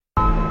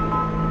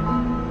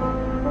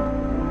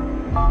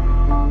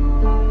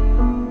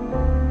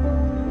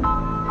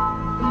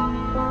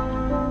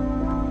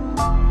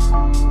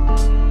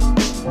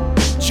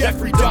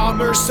Jeffrey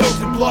Dahmer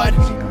soaked in blood.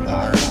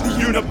 The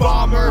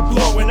Unabomber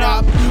blowing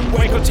up.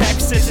 Waco,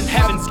 Texas and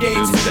Heaven's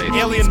Gates.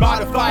 Alien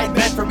modified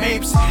men from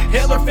apes.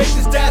 Hitler faked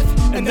his death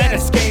and then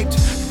escaped.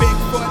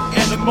 Bigfoot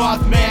and the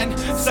Mothman.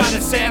 Son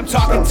of Sam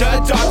talking to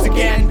dogs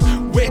again.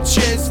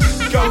 Witches,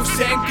 ghosts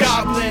and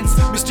goblins.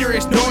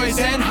 Mysterious noise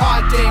and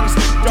hauntings.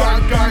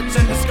 Dark arts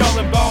and the skull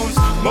and bones.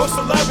 Most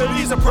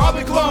celebrities are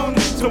probably cloned.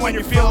 So when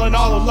you're feeling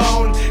all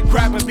alone,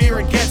 grab a beer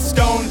and get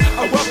stoned.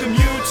 I welcome you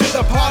to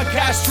the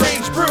podcast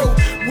Strange Brew.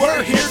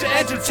 We're here to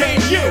entertain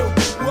you.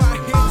 We're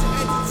here to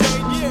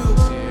entertain you.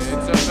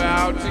 It's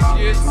about to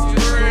get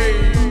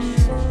strange.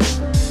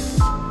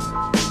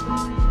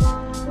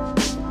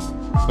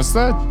 What's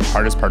the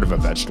hardest part of a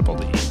vegetable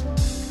to eat?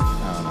 I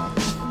don't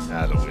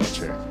know. The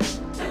wheelchair.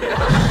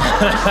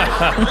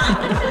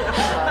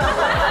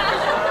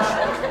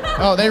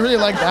 Oh, they really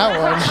like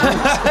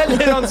that one.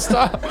 They don't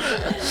stop.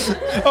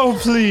 Oh,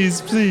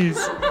 please, please.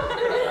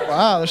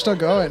 Wow, they're still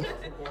going.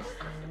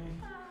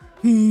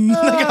 The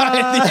guy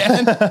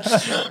at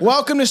the end.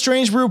 Welcome to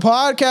Strange Brew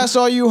Podcast,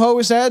 all you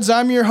host heads.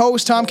 I'm your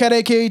host, Tomcat,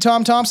 a.k.a.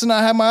 Tom Thompson.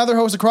 I have my other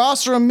host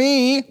across from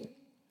me.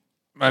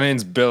 My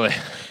name's Billy.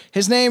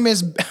 His name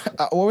is...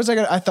 what was I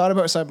going to... I thought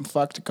about something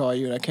fuck to call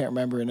you, and I can't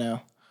remember it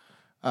now.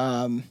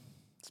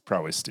 It's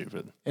probably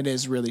stupid. It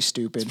is really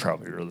stupid. It's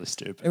probably really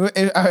stupid.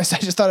 I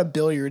just thought of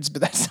billiards,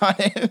 but that's not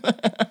it.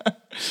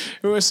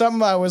 It was something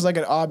that was like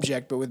an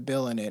object, but with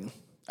Bill in it.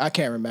 I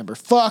can't remember.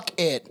 Fuck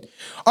it.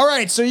 All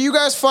right, so you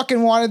guys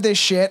fucking wanted this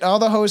shit. All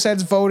the host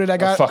heads voted. I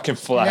got fucking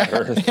flat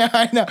earth. Yeah,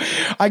 I know.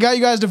 I got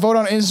you guys to vote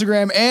on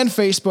Instagram and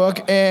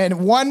Facebook,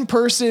 and one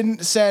person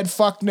said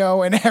fuck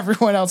no, and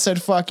everyone else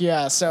said fuck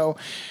yeah. So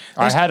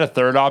I had a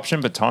third option,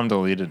 but Tom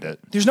deleted it.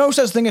 there's no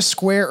such thing as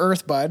square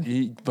earth, bud.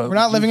 But We're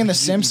not living in The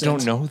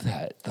Simpsons. You don't know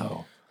that,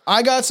 though.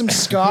 I got some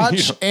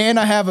scotch, and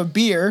I have a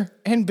beer,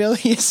 and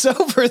Billy is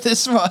sober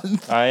this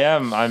month. I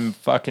am. I'm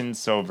fucking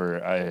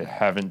sober. I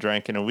haven't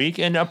drank in a week,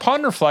 and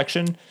upon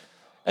reflection,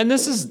 and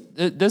this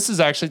is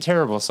actually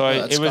terrible. So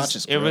it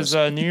was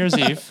New Year's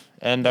Eve,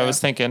 and I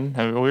was thinking,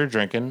 we were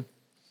drinking.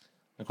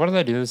 Like, what did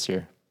I do this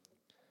year?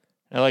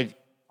 And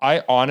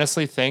I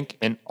honestly think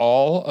in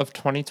all of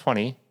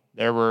 2020,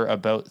 there were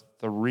about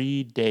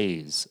 3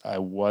 days I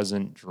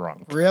wasn't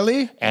drunk.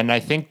 Really? And I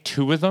think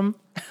 2 of them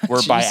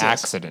were by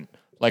accident.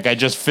 Like, I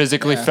just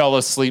physically fell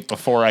asleep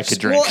before I could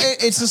drink. Well,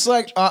 it's just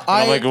like...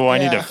 I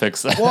need to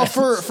fix that. Well,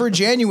 for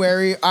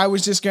January, I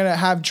was just going to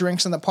have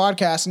drinks on the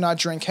podcast and not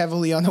drink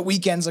heavily on the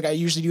weekends like I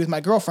usually do with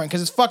my girlfriend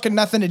because it's fucking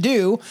nothing to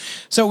do.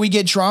 So we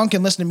get drunk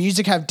and listen to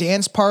music, have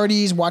dance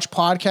parties, watch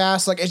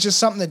podcasts. Like, it's just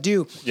something to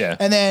do. Yeah.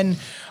 And then...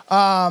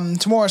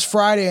 tomorrow's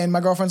Friday and my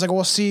girlfriend's like,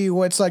 we'll see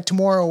what's like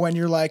tomorrow when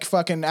you're like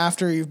fucking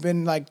after you've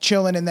been like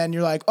chilling and then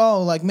you're like,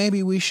 oh, like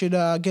maybe we should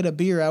get a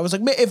beer. I was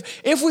like,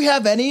 if we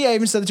have any, I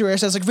even said it to her, I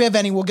said, like, if we have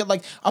any, we'll get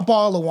like a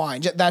bottle of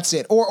wine. That's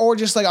it. Or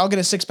just like, I'll get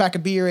a 6-pack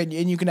of beer and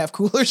you can have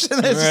coolers.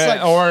 And it's just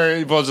like,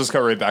 or we'll just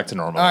go right back to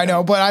normal. I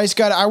know, but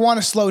I want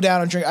to slow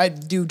down and drink. I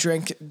do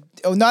drink.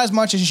 Oh, not as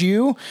much as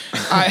you.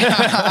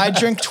 I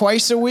drink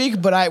twice a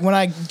week, but when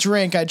I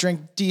drink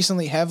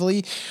decently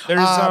heavily.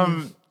 There's,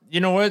 you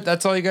know what?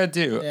 That's all you gotta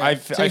do. Yeah. I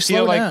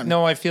feel like down.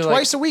 no. I feel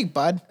twice like a week,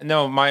 bud.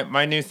 No,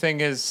 my new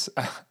thing is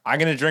I'm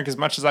gonna drink as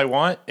much as I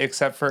want,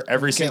 except for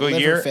every single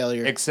year.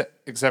 Failure.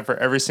 Except for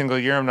every single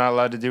year, I'm not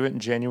allowed to do it in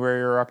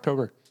January or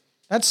October.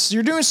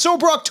 You're doing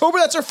sober October.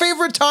 That's our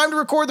favorite time to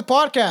record the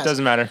podcast.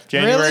 Doesn't matter.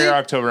 January Really? or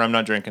October, I'm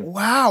not drinking.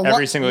 Wow.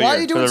 Every single year. Why are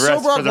you doing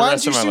sober? Why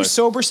don't you do life.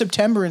 sober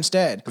September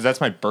instead? Because that's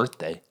my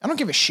birthday. I don't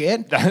give a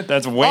shit.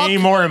 That's way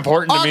more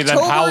important to me than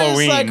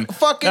Halloween. October is like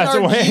fucking that's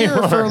our year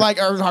more. for like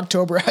our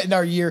October,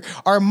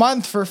 our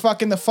month for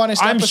fucking the funnest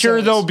I'm episodes.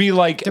 sure there'll be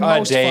like The a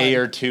most day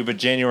fun. or two, but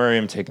January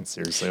I'm taking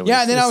seriously.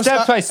 Yeah, and then I was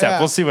step by step.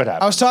 We'll see what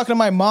happens. I was talking to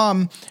my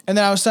mom, and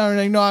then I was telling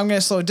her, like, no, I'm going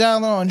to slow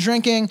down a little on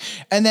drinking.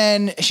 And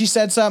then she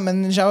said something,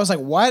 and then I was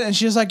like, what? And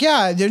she was like,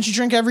 yeah, didn't you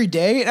drink every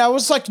day? And I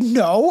was like,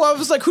 no. I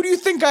was like, who do you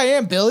think I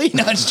am, Billy?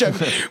 No, I'm just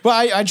joking.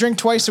 But I drink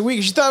twice a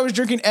week. She thought I was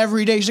drinking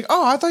every day. She's like,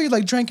 oh, I thought you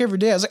like drank every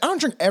day. I was like, I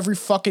don't drink every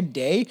fucking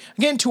day.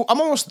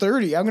 I'm almost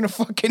 30. I'm going to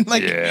fucking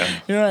like, you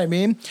know what I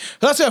mean? So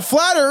that's a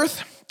flat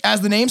earth, as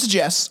the name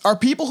suggests, are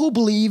people who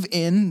believe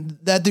in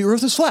that the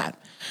earth is flat.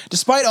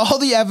 Despite all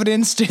the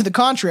evidence to the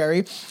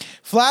contrary,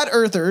 flat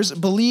earthers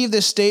believe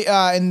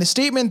in the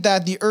statement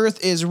that the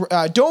earth is,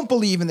 don't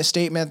believe in the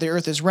statement that the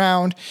earth is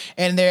round,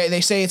 and they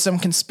say it's some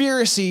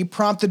conspiracy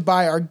prompted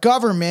by our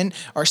government,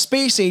 our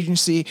space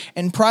agency,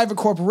 and private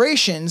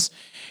corporations.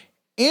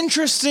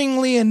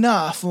 Interestingly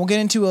enough, we'll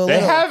get into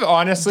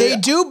they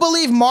do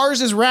believe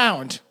Mars is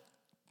round.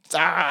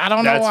 I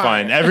don't know why. That's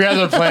fine. Every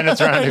other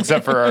planet's round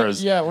except for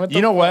ours. Yeah.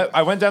 You know what?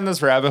 I went down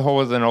this rabbit hole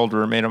with an old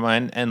roommate of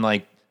mine, and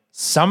like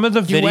some of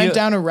the You went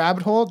down a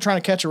rabbit hole trying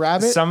to catch a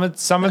rabbit? Some of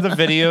the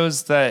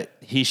videos that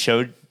he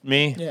showed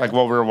me, like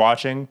while we were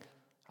watching,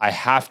 I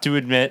have to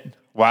admit,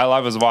 while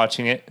I was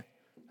watching it,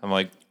 I'm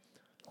like,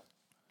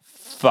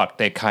 fuck,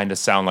 they kind of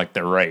sound like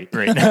they're right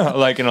now.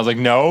 Like, and I was like,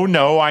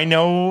 no, I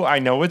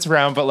know it's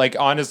round, but like,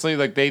 honestly,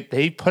 like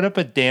they put up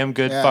a damn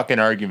good fucking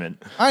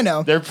argument. I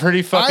know. They're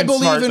pretty fucking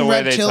smart the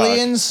way they talk. I believe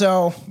in reptilians,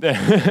 so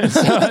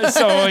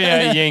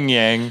yeah, yin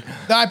yang.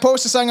 I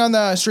posted something on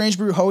the Strange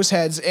Brew host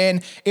heads,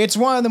 and it's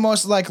one of the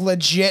most like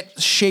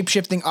legit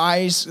shape-shifting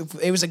eyes.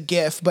 It was a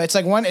GIF, but it's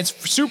like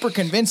it's super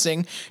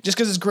convincing just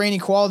because it's grainy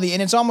quality,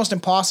 and it's almost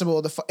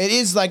impossible to. It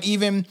is like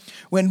even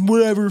when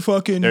whatever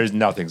fucking. There's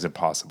nothing's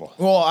impossible.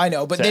 Well, I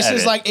know, but this edit.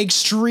 is like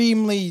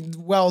extremely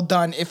well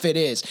done if it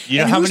is. You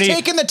know and how who's many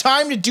taking the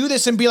time to do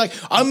this and be like,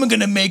 I'm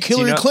gonna make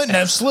Hillary Clinton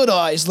have slit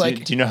eyes?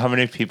 Like, do you know how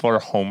many people are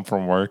home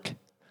from work?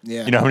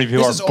 Yeah. You know how many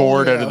people are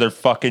bored out of their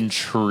fucking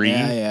tree?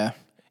 Yeah,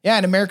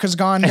 and America's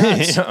gone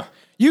nuts. Yeah.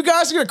 You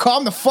guys are gonna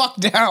calm the fuck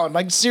down.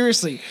 Like,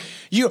 seriously.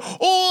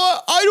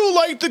 I don't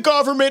like the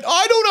government.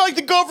 I don't like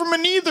the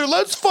government either.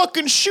 Let's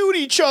fucking shoot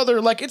each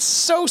other. Like, it's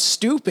so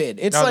stupid.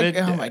 It's oh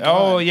my God.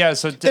 Oh, yeah.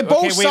 So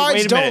both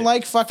sides don't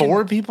like fucking.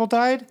 4 people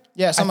died?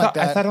 Yeah, something like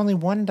that. I thought only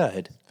 1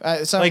 died.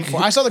 I saw the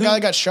guy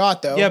that got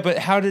shot, though. Yeah, but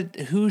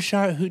who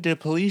did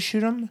police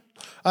shoot him?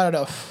 I don't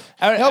know.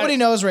 Nobody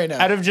knows right now.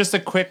 Out of just a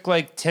quick,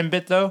 like,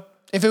 tidbit, though?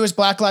 If it was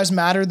Black Lives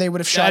Matter, they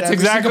would have shot. That's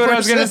exactly what I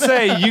was going to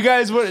say. You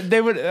guys would,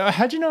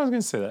 how'd you know I was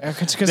going to say that?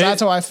 Because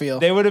that's how I feel.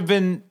 They would have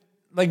been,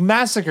 like,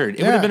 massacred.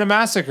 It would have been a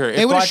massacre.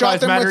 If Black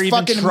Lives Matter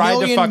even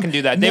tried to fucking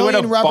do that. They would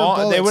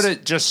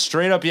have just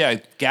straight up,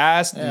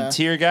 gassed and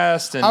tear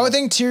gassed. And I would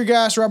think tear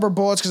gas, rubber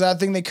bullets, because I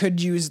think they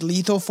could use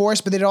lethal force,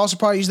 but they'd also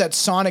probably use that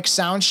sonic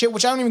sound shit,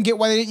 which I don't even get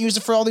why they didn't use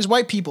it for all these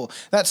white people.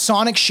 That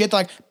sonic shit,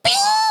 like, bing!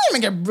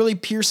 Like a really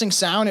piercing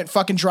sound. It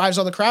fucking drives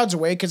all the crowds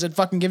away because it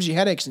fucking gives you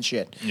headaches and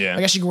shit. Yeah. I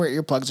guess you can wear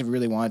earplugs if you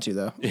really wanted to,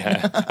 though.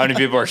 Yeah. How many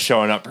people are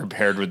showing up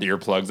prepared with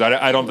earplugs?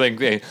 I don't think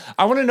they.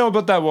 I want to know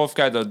about that wolf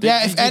guy, though.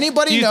 If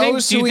anybody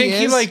knows who he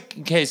is.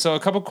 Okay, so a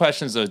couple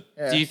questions, though.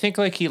 Yeah. Do you think,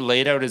 like, he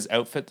laid out his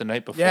outfit the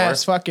night before?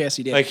 Yes, fuck yes,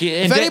 he did. Like,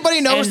 if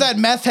anybody knows that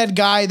meth head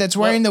guy that's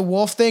wearing the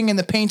wolf thing and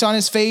the paint on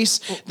his face,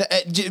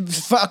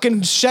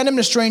 fucking send him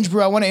to Strange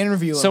Brew. I want to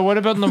interview him. So what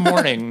about in the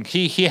morning?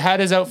 he had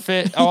his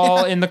outfit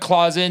all in the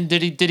closet.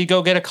 Did he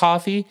go get a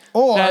coffee?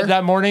 Or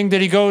that morning,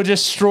 did he go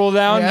just stroll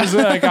down? Just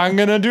like, I'm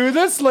gonna do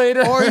this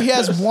later. Or he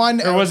has one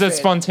outfit. Or was it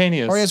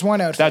spontaneous? Or he has one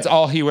outfit. That's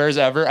all he wears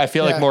ever. I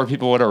feel like more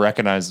people would have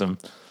recognized him.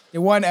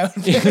 One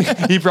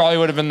outfit. He probably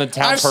would have been the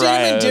town I've pariah.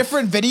 seen him in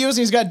different videos, and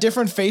he's got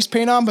different face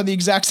paint on, but the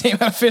exact same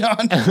outfit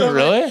on.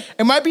 Really?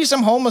 It might be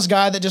some homeless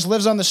guy that just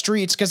lives on the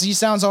streets because he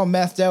sounds all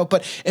methed out.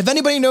 But if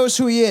anybody knows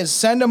who he is,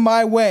 send him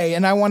my way,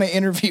 and I want to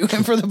interview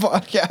him for the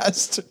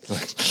podcast.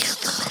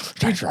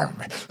 Thanks for having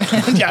me.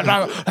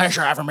 Thanks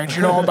for having me.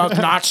 You know about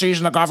the Nazis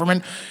and the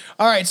government.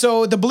 All right,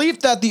 so the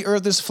belief that the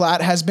Earth is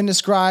flat has been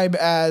described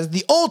as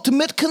the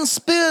ultimate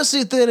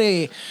conspiracy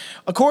theory.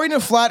 According to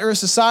Flat Earth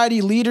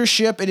Society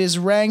leadership, its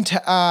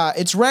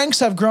ranks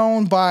have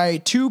grown by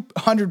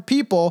 200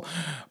 people.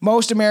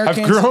 Most Americans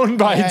have grown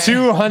by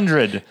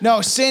 200.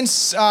 No,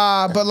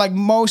 but like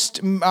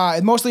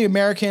mostly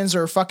Americans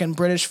are fucking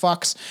British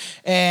fucks.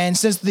 And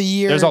since the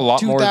year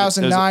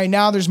 2009,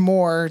 now there's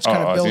more. It's kind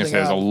of building up.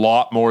 There's a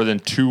lot more than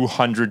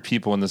 200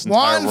 people in this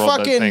entire world. One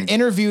fucking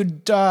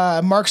interviewed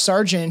Mark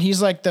Sargent.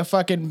 He's like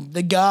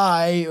the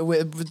guy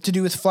to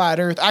do with Flat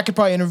Earth. I could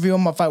probably interview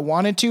him if I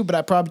wanted to, but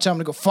I'd probably tell him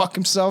to go fuck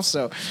himself.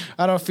 So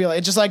I don't feel it.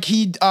 It's just like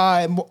he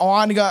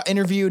got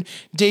interviewed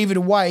David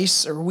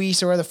Weiss or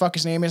whatever the fuck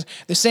his name is.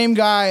 The same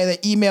guy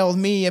that emailed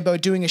me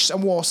about doing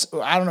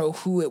I don't know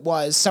who it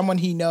was. Someone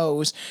he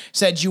knows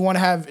said, you want to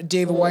have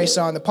David Weiss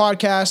on the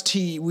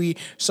podcast? We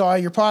saw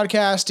your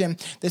podcast, and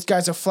this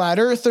guy's a flat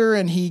earther,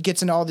 and he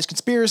gets into all these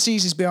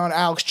conspiracies. He's been on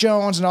Alex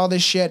Jones and all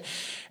this shit.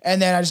 And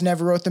then I just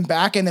never wrote them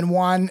back. And then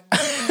on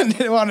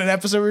an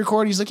episode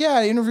record, he's like, yeah,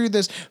 I interviewed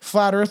this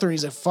flat earther.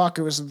 He's like, fuck,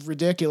 it was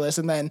ridiculous.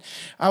 And then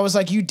I was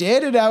like, you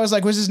did? And I was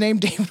like, was his name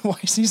David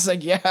Weiss? He's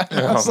like, yeah.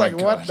 I was like,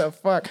 what the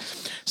fuck?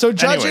 So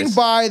judging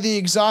by the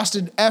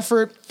exhausted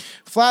effort,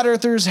 flat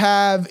earthers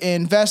have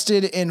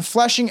invested in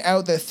fleshing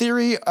out the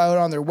theory out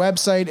on their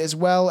website, as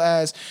well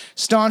as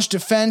staunch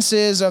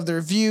defenses of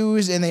their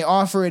views. And they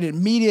offer it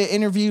in media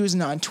interviews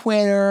and on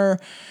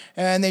Twitter.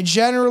 And they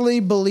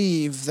generally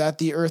believe that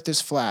the Earth is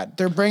flat.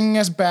 They're bringing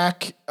us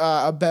back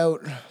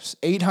about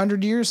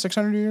 800 years,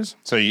 600 years.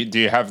 So do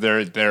you have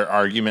their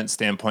argument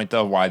standpoint,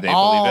 though, why they believe it?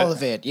 All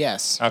of it,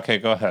 yes. Okay,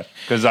 go ahead.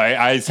 Because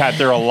I sat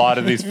through a lot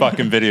of these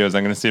fucking videos.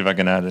 I'm going to see if I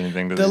can add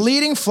anything to this. The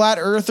leading flat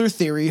earther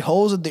theory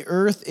holds that the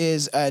Earth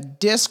is a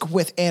disk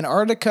with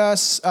Antarctica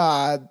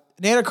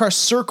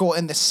circle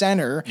in the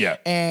center,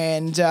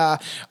 and a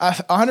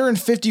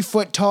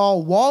 150-foot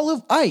tall wall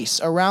of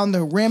ice around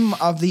the rim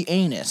of the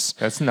anus.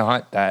 That's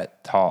not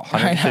that tall.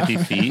 150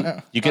 feet?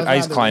 You could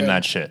ice climb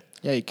that shit.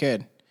 Yeah, you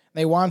could.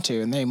 They want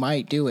to, and they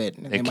might do it,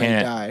 and they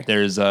might die.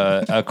 There's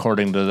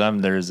according to them,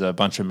 there's a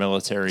bunch of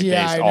military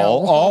base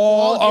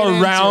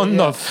all around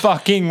the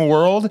fucking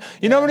world.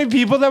 You know how many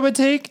people that would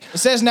take? It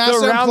says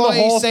NASA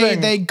employees say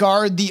they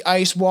guard the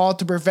ice wall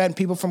to prevent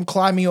people from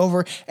climbing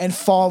over and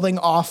falling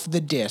off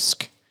the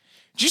disc.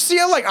 Do you see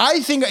how, like, I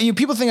think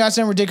people think that's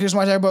ridiculous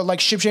when I talk about like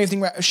ship-shaping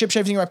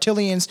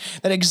reptilians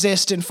that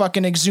exist and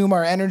fucking exhume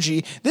our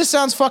energy. This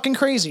sounds fucking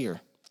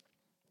crazier.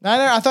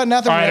 I thought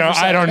nothing.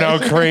 I don't know.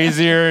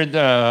 Crazier.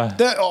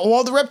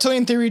 The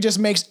reptilian theory just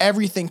makes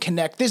everything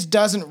connect. This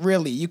doesn't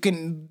really. You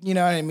can, you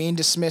know what I mean,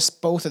 dismiss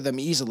both of them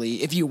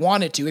easily if you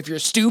wanted to. If you're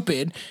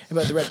stupid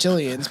about the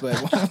reptilians, but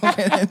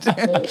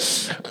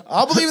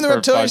I'll believe in the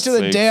reptilians till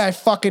the day I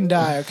fucking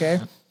die. Okay.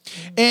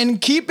 In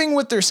keeping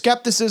with their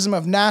skepticism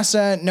of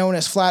NASA, known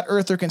as flat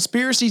earther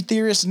conspiracy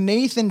theorist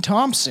Nathan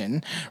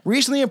Thompson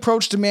recently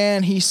approached a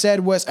man he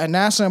said was a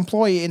NASA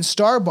employee in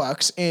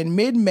Starbucks in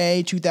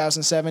mid-May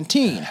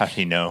 2017. How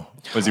do you know?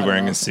 Was he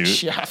wearing a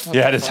suit? Yeah, he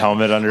had his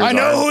helmet under his arm. I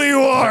know who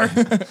you are.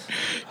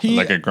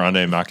 Like a grande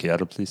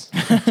macchiato, please.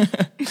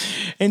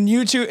 In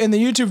the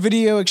YouTube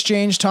video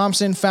exchange,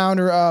 Thompson,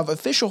 founder of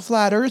Official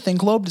Flat Earth and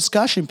Globe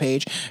Discussion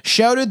page,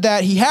 shouted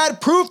that he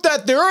had proof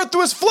that the Earth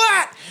was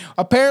flat,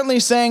 apparently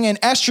saying an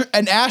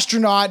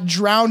astronaut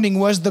drowning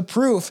was the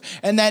proof,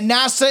 and that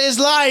NASA is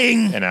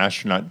lying. An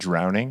astronaut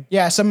drowning?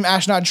 Yeah, some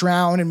astronaut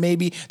drowned, and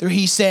maybe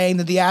he's saying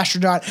that the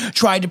astronaut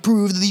tried to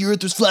prove that the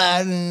Earth was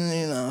flat, and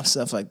you know,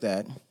 stuff like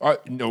that.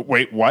 No,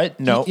 wait,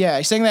 what? No.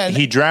 He's saying that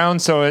he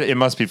drowned, so it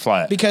must be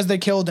flat. Because they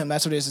killed him.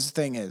 That's what his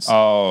thing is.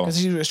 Oh. Because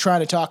he was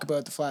trying to talk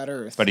about the flat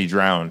Earth. But he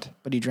drowned.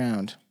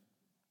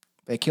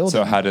 They killed him.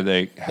 So how did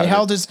they? They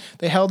held his.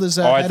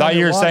 Oh, I thought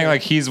you were saying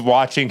like he's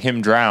watching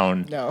him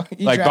drown. No,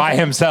 like by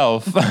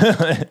himself.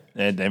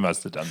 They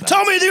must have done that.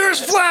 Tell me the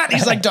Earth's flat.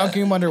 He's like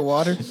dunking him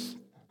underwater.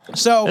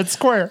 So it's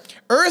square.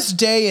 Earth's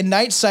day and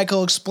night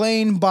cycle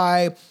explained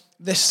by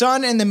the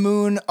sun and the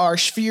moon are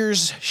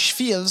spheres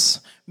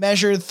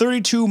measured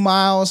 32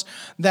 miles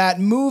that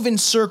move in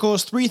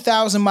circles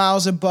 3,000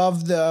 miles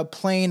above the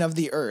plane of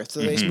the Earth.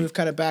 So they move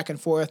kind of back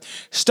and forth.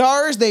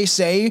 Stars, they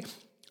say,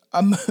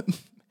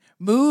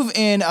 move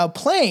in a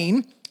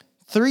plane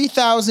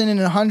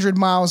 3,100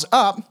 miles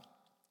up,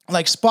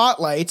 like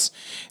spotlights.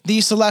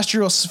 These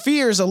celestial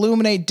spheres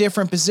illuminate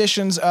different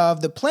positions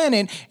of the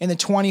planet in the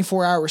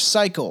 24-hour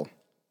cycle.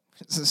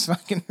 This is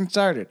fucking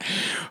retarded.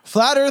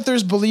 Flat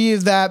earthers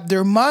believe that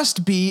there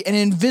must be an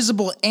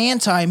invisible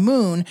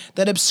anti-moon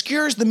that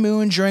obscures the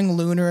moon during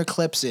lunar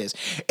eclipses.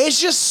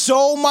 It's just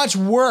so much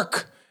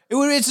work.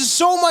 It's just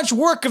so much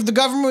work if the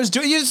government was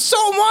doing. It's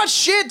so much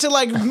shit to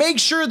like make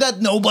sure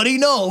that nobody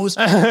knows.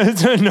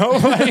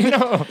 Nobody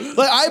knows.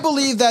 Like I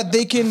believe that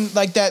they can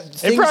like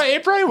that.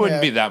 It probably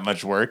wouldn't be that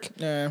much work.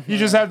 Yeah, you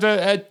just have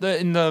to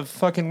in the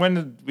fucking. When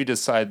did we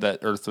decide that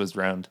Earth was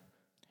round?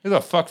 Who the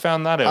fuck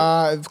found that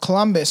out?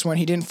 Columbus, when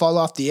he didn't fall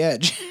off the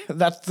edge.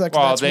 That's like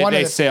that's one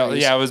of the sailed.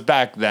 theories. Yeah, it was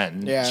back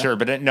then. Yeah. Sure,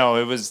 but it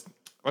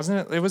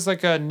wasn't it? It was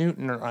like a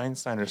Newton or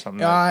Einstein or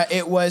something.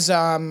 It was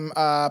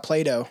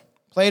Plato.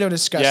 Plato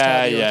discussed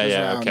how the Earth was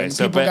round, okay. and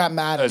So people got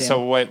mad at him. So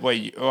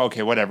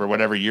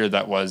whatever year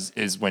that was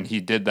is when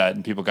he did that,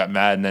 and people got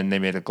mad, and then they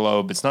made a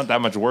globe. It's not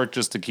that much work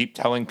just to keep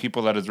telling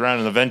people that it's round,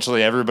 and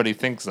eventually everybody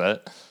thinks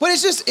that. But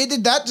it's just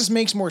that just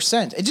makes more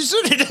sense. It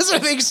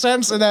doesn't make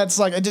sense, and that's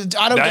like I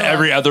don't.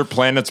 Every other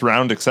planet's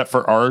round except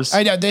for ours.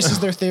 I know this is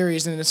their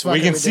theories, and it's fucking we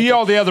can ridiculous. see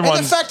all the other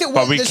ones, the fact that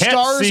but we the can't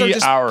stars see are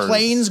just ours.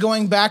 Planes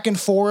going back and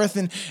forth,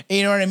 and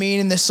you know what I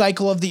mean, in the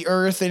cycle of the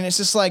Earth, and it's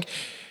just like.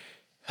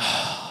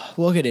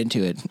 We'll get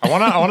into it. I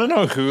want to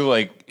know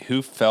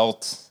who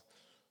felt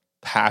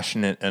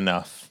passionate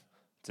enough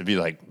to be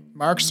like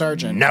Mark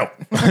Sargent. No.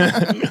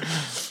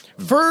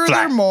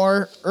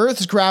 Furthermore,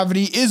 Earth's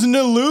gravity is an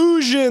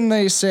illusion,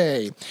 they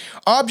say.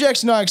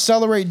 Objects not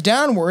accelerate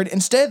downward.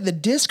 Instead, the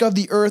disk of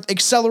the Earth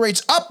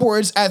accelerates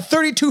upwards at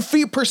 32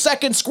 feet per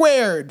second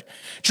squared,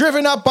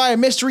 driven up by a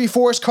mystery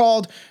force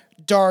called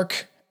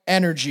dark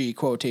energy,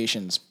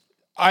 quotations.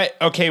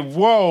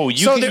 Whoa.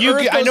 You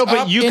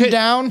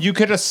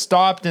could have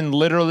stopped and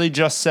literally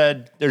just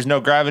said there's no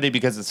gravity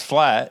because it's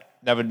flat.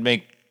 That would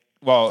make,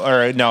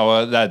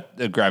 that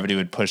the gravity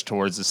would push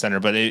towards the center,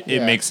 but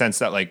it makes sense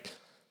that like,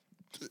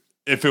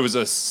 if it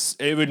was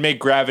it would make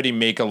gravity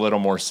make a little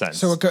more sense.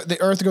 So the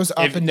Earth goes up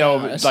and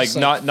down.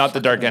 Not the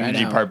dark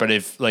energy part, but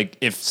if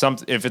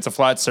it's a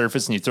flat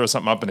surface and you throw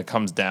something up and it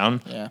comes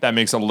down, that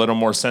makes a little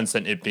more sense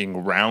than it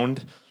being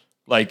round.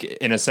 Like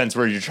in a sense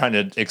where you're trying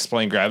to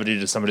explain gravity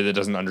to somebody that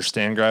doesn't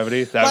understand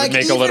gravity, that would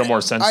make a little more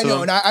sense. I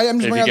know, to them, and I'm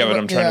just if you get what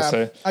I'm trying to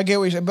say. I get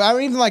what you're saying, but I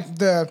don't even like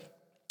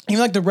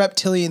the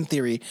reptilian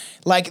theory.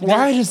 Like,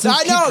 why does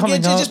this keep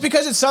coming up? Just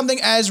because it's something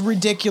as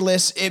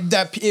ridiculous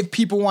if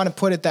people want to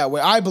put it that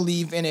way. I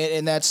believe in it,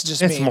 and that's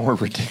just it's me. more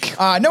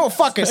ridiculous. No,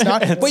 fuck, it's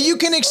not. But you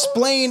can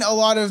explain a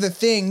lot of the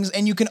things,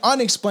 and you can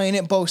unexplain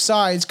it, both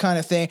sides, kind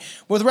of thing.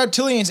 With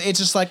reptilians, it's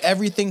just like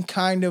everything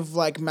kind of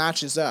like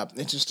matches up.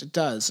 It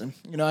does.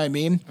 You know what I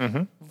mean?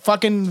 Mm-hmm.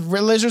 Fucking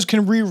lizards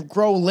can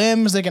regrow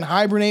limbs. They can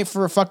hibernate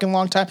for a fucking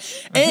long time.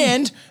 Mm-hmm.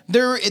 And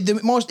the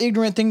most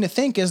ignorant thing to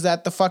think is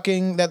that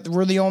that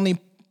we're the only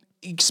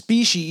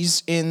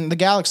species in the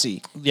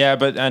galaxy. Yeah,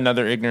 but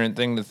another ignorant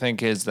thing to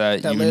think is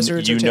that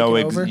lizards are taking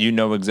over? You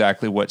know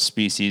exactly what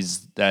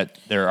species that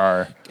there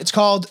are. It's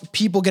called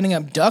people getting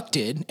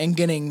abducted and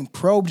getting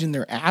probed in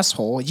their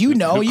asshole. You've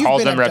call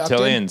been them abducted.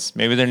 Reptilians.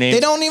 Maybe their name. They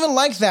don't even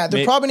like that.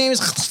 Their probably name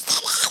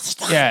is.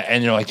 Yeah,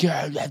 and you're like,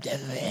 yeah.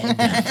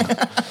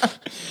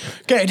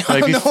 Okay,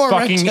 like these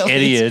fucking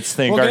idiots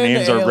think our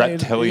names are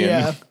reptilian.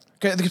 Yeah.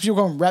 Because people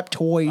call them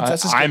reptoids.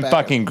 Let's just I'm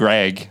fucking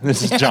Greg.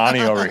 This is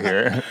Johnny over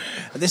here.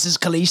 This is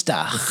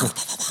Kalista.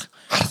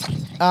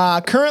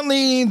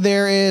 Currently,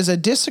 there is a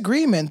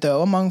disagreement,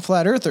 though, among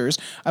flat earthers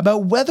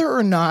about whether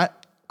or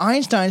not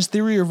Einstein's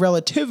theory of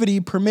relativity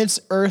permits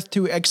Earth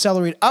to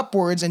accelerate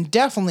upwards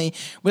indefinitely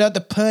without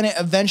the planet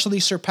eventually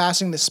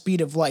surpassing the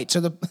speed of light.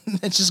 So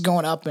it's just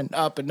going up and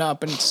up and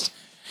up, and it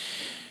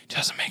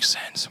doesn't make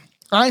sense.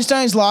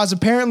 Einstein's laws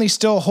apparently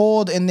still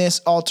hold in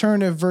this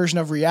alternative version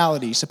of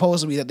reality,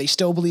 supposedly that they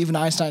still believe in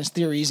Einstein's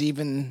theories,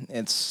 even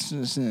it's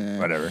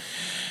whatever.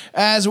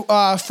 As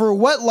for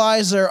what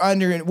lies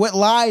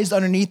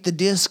underneath the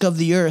disk of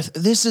the Earth,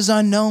 this is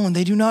unknown.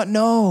 They do not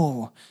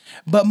know.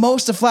 But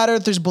most of flat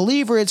earthers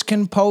believe it's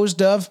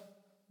composed of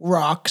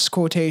rocks,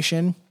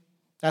 quotation.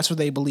 That's what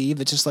they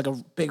believe. It's just like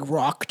a big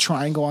rock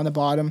triangle on the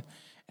bottom.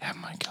 Oh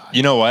my God.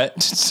 You know what?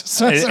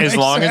 as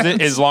long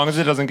as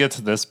it doesn't get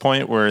to this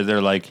point where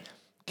they're like,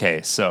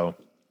 okay, so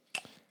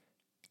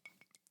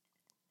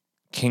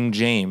King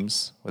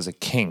James was a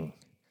king.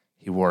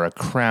 He wore a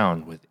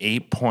crown with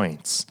 8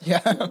 points.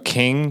 Yeah.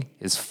 King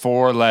is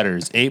 4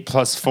 letters. 8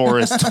 plus 4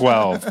 is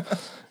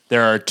 12.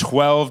 There are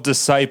 12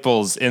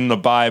 disciples in the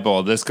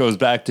Bible. This goes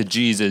back to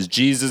Jesus.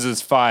 Jesus is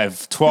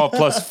 5. 12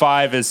 plus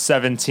 5 is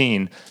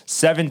 17.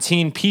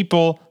 17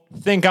 people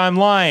think I'm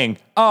lying.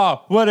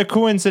 Oh, what a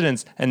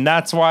coincidence. And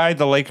that's why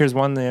the Lakers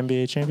won the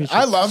NBA championship.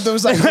 I love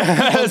those people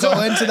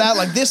go into that.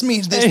 Like, this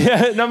means this.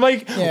 Yeah, and I'm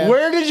like,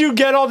 where did you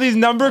get all these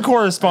number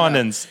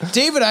correspondence?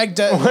 David Icke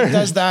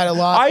does that a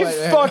lot. I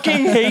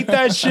fucking hate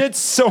that shit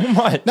so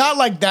much. Not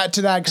like that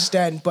to that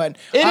extent, but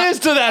it is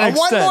to that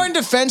extent. One more in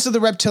defense of the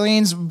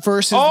reptilians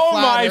versus the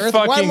flat Earth.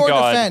 Fucking one more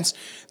God. defense.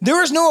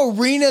 There is no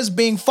arenas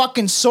being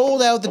fucking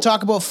sold out to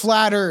talk about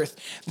flat Earth.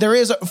 There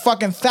is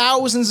fucking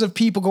thousands of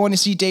people going to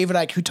see David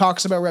Icke who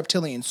talks about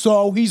reptilians.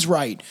 So he's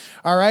right.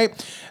 All right.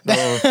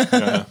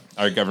 Yeah.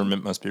 Our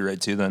government must be right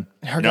too. Then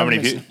you know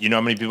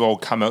how many people will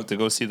come out to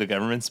go see the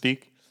government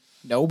speak?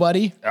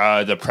 Nobody.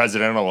 The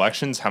presidential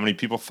elections. How many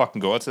people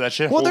fucking go out to that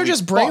shit? Well, they're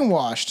just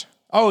brainwashed.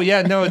 Oh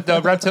yeah, no,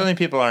 the reptilian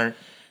people aren't.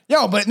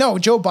 No,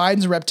 Joe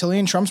Biden's a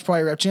reptilian. Trump's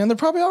probably a reptilian. They're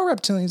probably all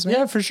reptilians, man.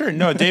 Yeah, for sure.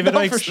 No, David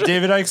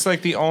Icke's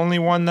like the only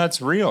one that's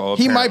real.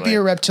 He might be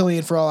a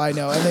reptilian for all I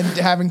know, and then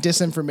having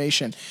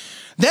disinformation.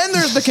 Then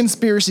there's the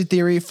conspiracy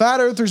theory. Flat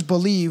earthers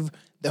believe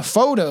the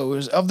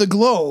photos of the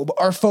globe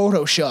are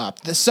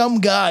photoshopped. That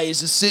some guy is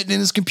just sitting in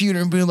his computer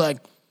and being like,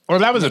 or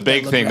that was a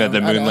big thing that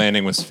the moon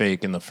landing was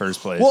fake in the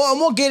first place. Well,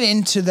 and we'll get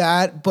into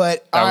that,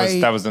 but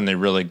that was when they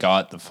really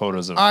got the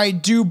photos of. I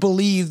do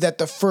believe that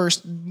the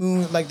first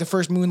moon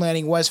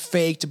landing was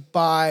faked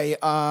by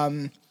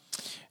I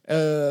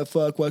can't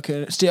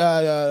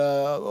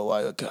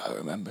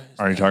remember.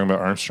 Are you talking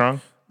about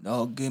Armstrong?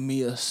 No, give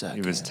me a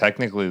second. He was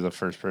technically the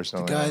first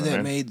person. The guy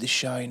that made The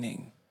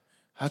Shining.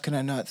 How can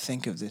I not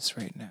think of this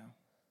right now?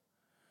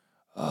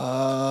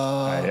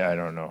 I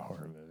don't know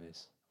horror movies.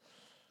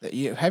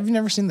 Have you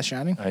never seen The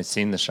Shining? I've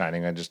seen The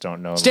Shining. I just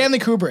don't know. Stanley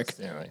Kubrick.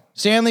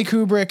 Stanley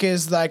Kubrick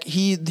is like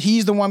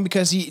he's the one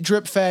because he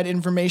drip fed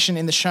information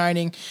in The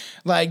Shining.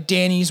 Like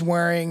Danny's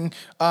wearing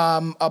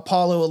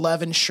Apollo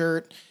 11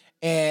 shirt.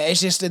 And it's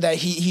just that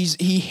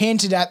he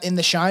hinted at in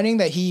The Shining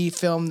that he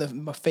filmed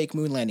the fake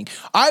moon landing.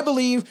 I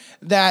believe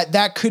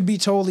that could be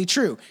totally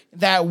true.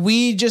 That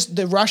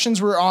the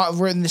Russians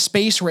were in the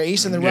space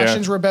race and the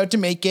Russians were about to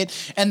make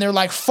it, and they're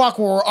like, "Fuck,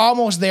 we're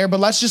almost there, but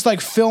let's just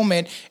like film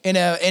it in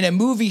a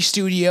movie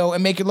studio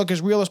and make it look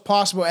as real as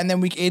possible, and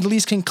then we at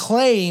least can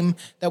claim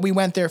that we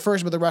went there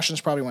first, but the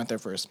Russians probably went there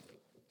first."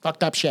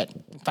 Fucked up shit.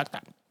 Fucked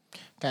up.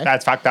 Okay.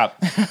 That's fucked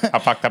up. How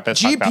fucked up is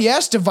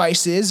GPS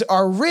devices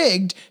are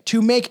rigged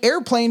to make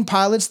airplane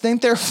pilots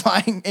think they're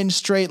flying in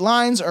straight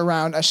lines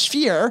around a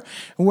sphere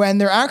when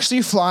they're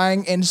actually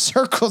flying in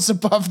circles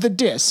above the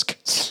disc.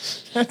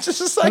 It's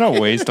just like what a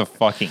waste of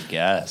fucking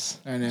gas.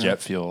 I know. Jet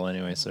fuel,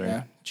 anyway. Sorry.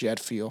 Yeah, jet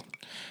fuel.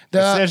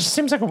 It just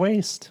seems like a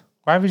waste.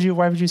 Why would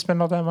you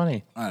spend all that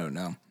money? I don't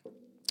know.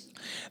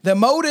 The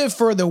motive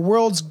for the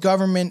world's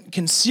government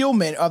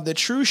concealment of the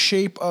true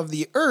shape of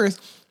the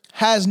Earth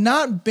has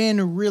not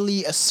been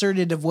really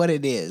asserted of what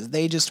it is.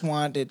 They just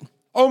wanted.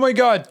 Oh my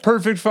God!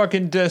 Perfect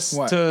fucking diss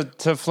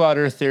to flat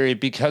Earth theory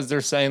because they're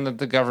saying that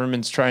the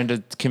government's trying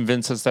to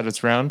convince us that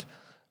it's round.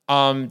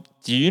 Do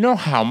you know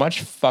how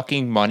much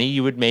fucking money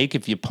you would make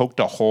if you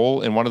poked a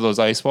hole in one of those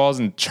ice walls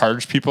and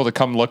charged people to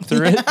come look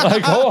through it?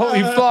 Like,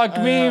 holy fuck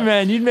me,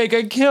 man! You'd make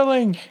a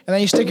killing. And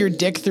then you stick your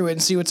dick through it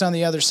and see what's on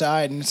the other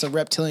side, and it's a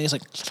reptilian. It's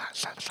like.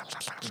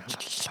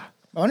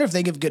 I wonder if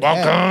they give good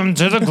Welcome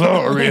to the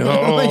glory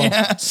hole.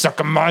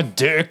 Sucking my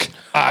dick.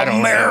 I don't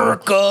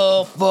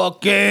America,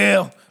 fuck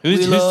yeah. Who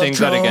sings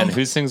that again?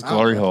 Who sings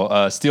Glory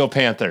Hole? Steel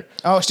Panther.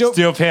 Oh,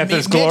 Steel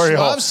Panther's Glory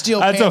Hole. Steel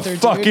That's Panther, a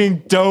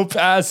fucking dope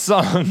ass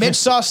song. Mitch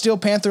saw Steel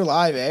Panther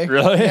live, eh?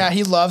 Really? Yeah,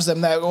 he loves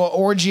them. That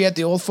orgy at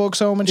the old folks'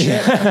 home and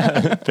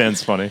shit.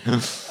 Ben's funny.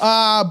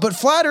 But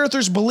flat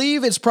earthers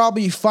believe it's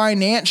probably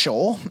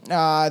financial.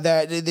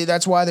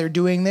 That's why they're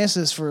doing this,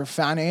 is for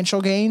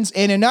financial gains.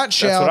 In a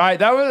nutshell,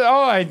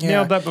 I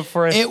nailed that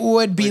before. It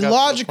would be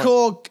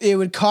logical. It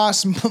would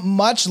cost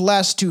much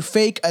less to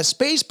fake a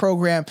space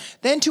program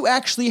than to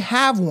actually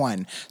have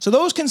one. So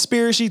those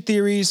conspiracy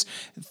theories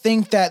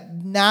think that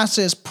NASA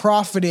is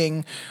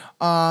profiting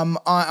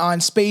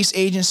on space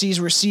agencies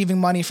receiving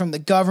money from the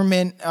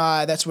government.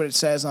 That's what it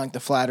says on like the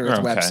Flat Earth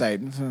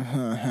website.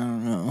 I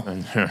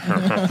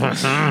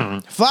don't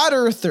know. Flat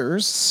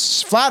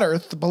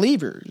Earth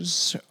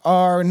believers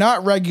are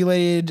not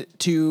regulated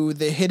to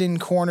the hidden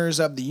corners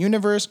of the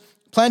universe.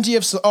 Plenty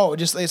of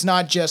it's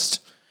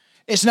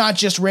not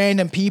just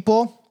random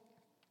people.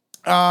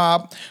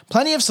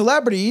 Plenty of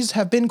celebrities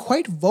have been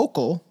quite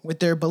vocal with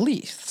their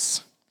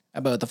beliefs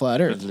about the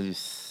flat Earth.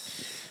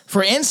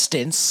 For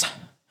instance,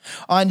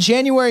 on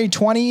January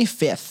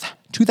 25th,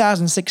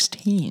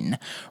 2016,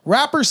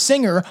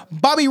 rapper-singer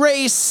Bobby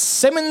Ray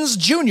Simmons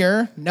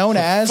Jr., known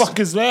as... What the fuck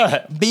is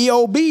that?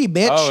 B.O.B.,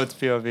 bitch. Oh, it's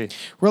B.O.B.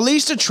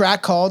 Released a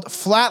track called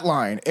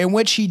Flatline, in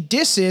which he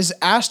disses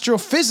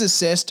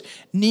astrophysicist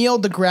Neil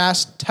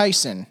deGrasse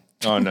Tyson.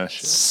 Oh, no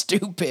shit.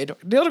 Stupid.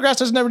 Neil deGrasse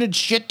Tyson never did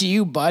shit to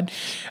you, bud.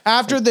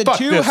 After the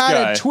two had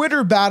a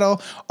Twitter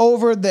battle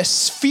over the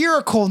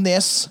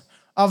sphericalness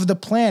of the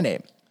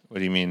planet. What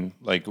do you mean?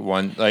 Like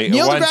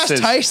Neil deGrasse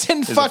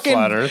Tyson fucking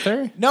flat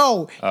earther?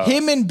 No,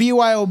 him and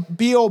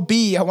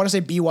B.O.B. I want to say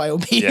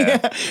BYOB.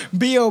 Yeah.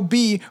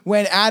 B.O.B.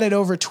 went at it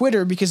over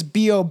Twitter because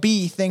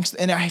B.O.B. thinks,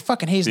 and I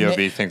fucking hate his name.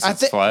 B.O.B. thinks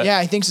it's flat?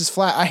 Yeah, he thinks it's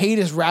flat. I hate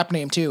his rap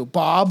name too.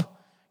 Bob.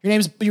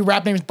 Your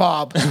rap name's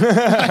Bob.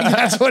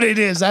 That's what it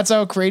is. That's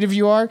how creative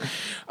you are.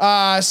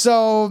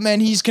 So, man,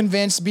 he's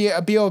convinced,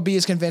 B.O.B.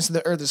 is convinced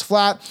that the Earth is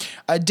flat.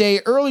 A day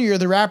earlier,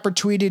 the rapper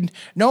tweeted,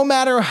 "No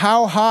matter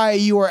how high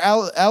you are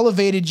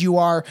elevated you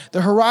are,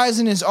 the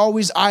horizon is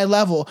always eye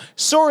level.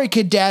 Sorry,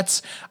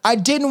 cadets, I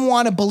didn't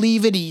want to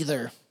believe it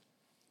either."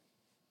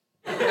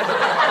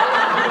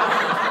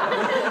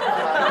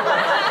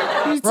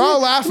 We're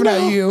all laughing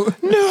at you.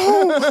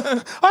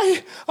 No,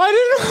 I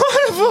didn't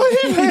want to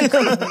believe it.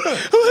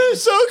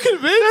 It's so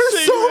convincing.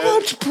 There's so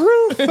much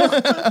proof.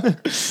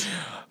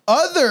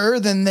 Other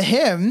than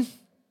him,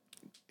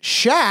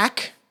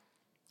 Shaq.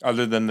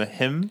 Other than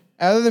him?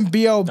 Other than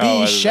B.O.B.,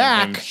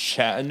 Shaq.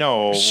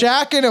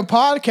 Shaq in a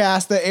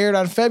podcast that aired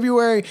on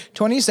February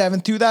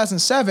 27,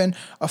 2007,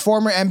 a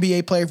former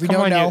NBA player, if you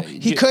don't know,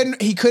 he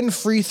couldn't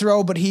free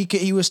throw, but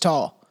he was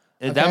tall.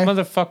 Okay? That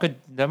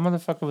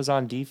motherfucker was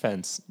on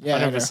defense.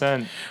 Yeah,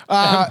 100%.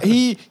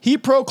 He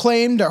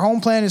proclaimed our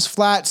home planet is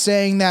flat,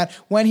 saying that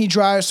when he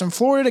drives from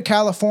Florida to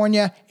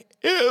California,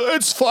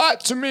 it's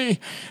flat to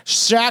me.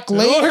 Shaq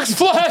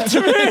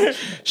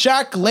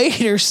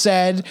later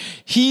said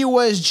he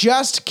was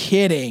just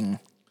kidding.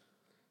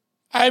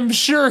 I'm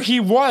sure he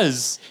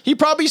was. He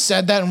probably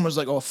said that and was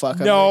like, "Oh fuck."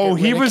 No,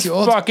 he was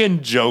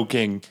fucking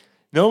joking.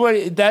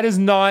 That is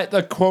not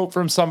a quote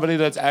from somebody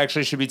that's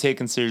actually should be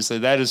taken seriously.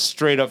 That is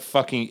straight up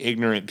fucking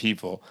ignorant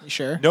people. You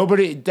sure?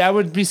 That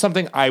would be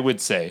something I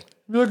would say.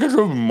 Look at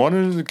one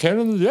end of the can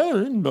and the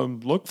other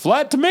and look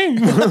flat to me.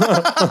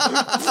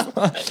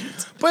 But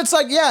it's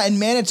like, yeah, in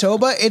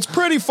Manitoba, it's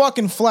pretty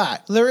fucking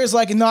flat. There is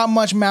like not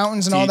much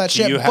mountains and all that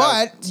shit,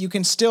 but you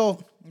can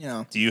still,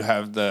 Do you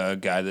have the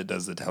guy that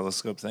does the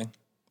telescope thing?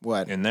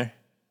 What? In there?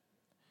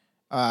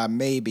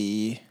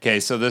 Maybe. Okay,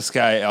 so this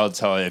guy, I'll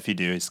tell you if you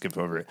do, skip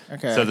over it.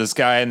 Okay. So this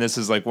guy, and this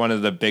is like one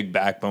of the big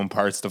backbone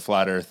parts to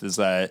Flat Earth, is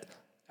that,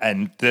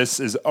 and this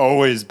has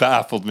always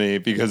baffled me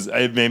because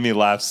it made me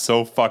laugh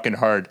so fucking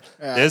hard.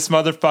 Yeah. This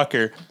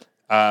motherfucker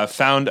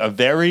found a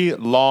very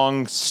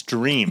long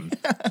stream.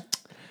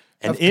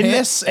 And in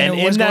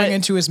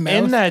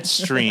that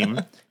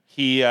stream,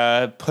 he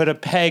put a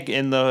peg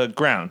in the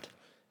ground,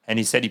 and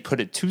he said he put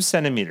it 2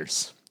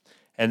 centimeters.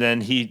 And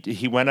then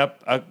he went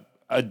up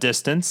a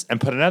distance and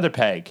put another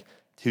peg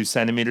 2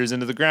 centimeters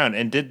into the ground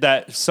and did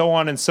that so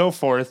on and so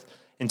forth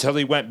until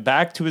he went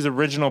back to his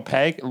original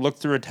peg, looked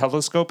through a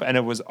telescope, and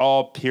it was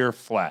all pure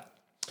flat.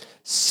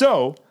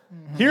 So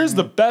here's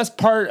the best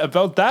part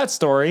about that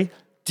story.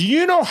 Do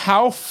you know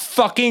how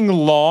fucking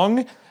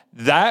long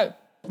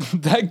that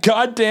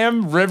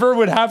goddamn river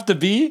would have to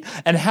be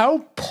and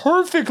how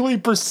perfectly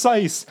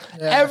precise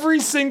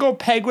every single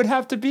peg would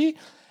have to be?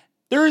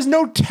 There is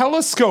no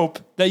telescope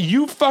that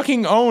you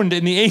fucking owned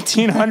in the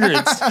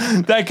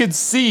 1800s that could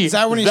see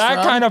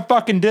that kind of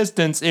fucking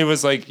distance. It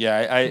was like,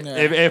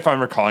 if I'm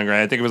recalling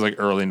right, I think it was like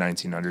early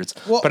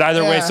 1900s. Well, but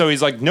either way, so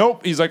he's like,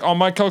 nope. He's like, on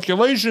my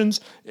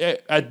calculations,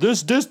 at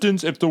this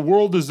distance, if the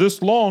world is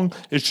this long,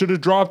 it should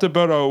have dropped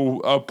about a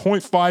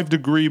 0.5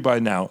 degree by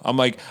now. I'm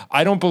like,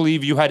 I don't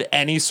believe you had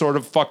any sort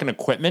of fucking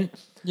equipment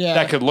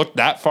that could look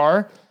that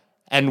far.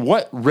 And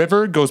what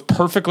river goes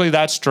perfectly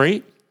that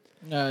straight?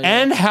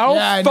 And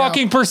how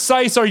fucking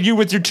precise are you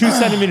with your 2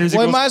 centimeters?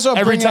 Well, might as well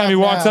every bring it time he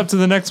up walks now. up to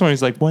the next one,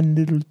 he's like, one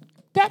little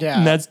tap,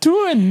 and that's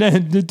 2, and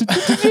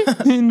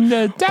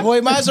tap. Well,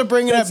 we might as well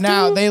bring it up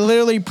now. They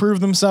literally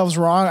proved themselves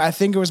wrong. I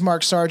think it was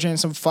Mark Sargent and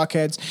some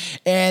fuckheads,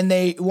 and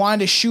they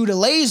wanted to shoot a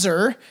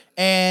laser,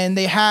 and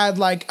they had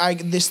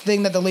this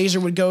thing that the laser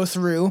would go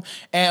through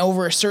and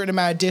over a certain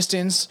amount of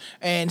distance,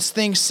 and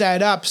things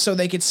set up so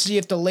they could see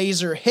if the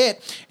laser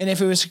hit and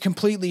if it was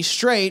completely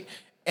straight,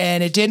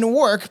 and it didn't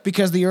work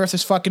because the Earth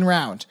is fucking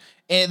round.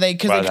 It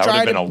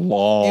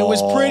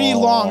was pretty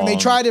long. They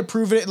tried to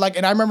prove it,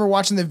 and I remember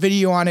watching the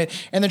video on it,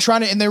 and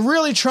they're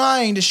really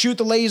trying to shoot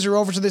the laser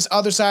over to this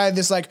other side of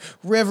this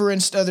river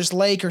and this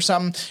lake or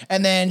something,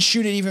 and then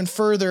shoot it even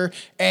further,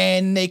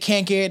 and they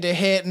can't get it to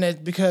hit,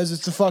 and because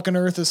it's the fucking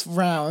Earth is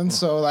round.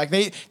 So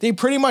they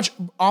pretty much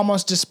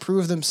almost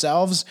disprove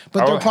themselves,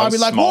 but they're probably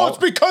well, it's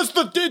because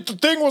the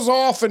thing was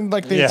off, and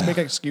they make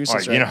excuses.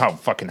 Right. You know how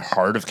fucking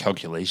hard of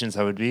calculations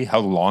that would be? How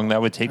long that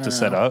would take to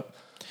set up?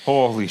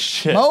 Holy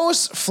shit.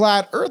 Most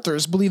flat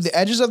earthers believe the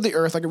edges of the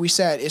earth, like we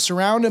said, is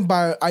surrounded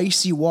by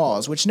icy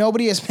walls, which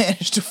nobody has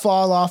managed to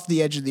fall off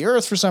the edge of the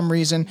earth for some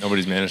reason.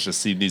 Nobody's managed to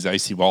see these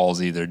icy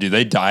walls either. Do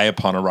they die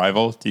upon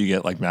arrival? Do you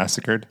get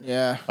massacred?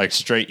 Yeah.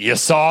 Straight, you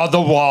saw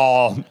the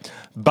wall.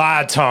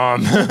 Bye,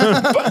 Tom.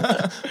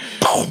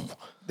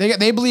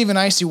 They believe in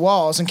icy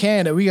walls. In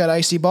Canada, we got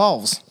icy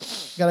balls.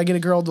 You gotta get a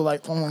girl to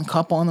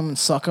cup on them and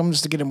suck them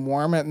just to get them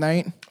warm at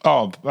night.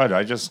 Oh, but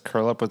I just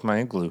curl up with my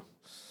igloo.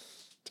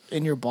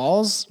 In your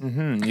balls?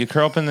 Mm-hmm. You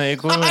curl up in the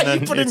igloo and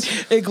then you put an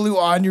igloo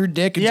on your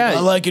dick and I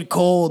like it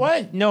cold.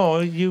 What? No,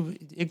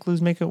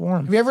 igloos make it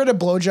warm. Have you ever had a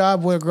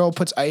blowjob where a girl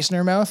puts ice in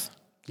her mouth?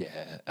 Yeah.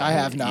 I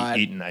have not.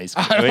 Eaten ice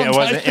cream.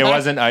 It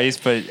wasn't ice,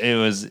 but it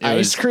was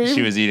ice cream?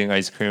 She was eating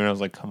ice cream and I was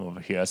like, come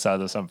over here. I saw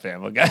this on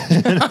Family Guy.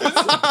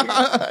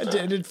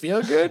 Did it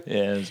feel good?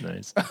 Yeah, it was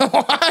nice.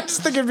 I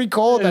just think it'd be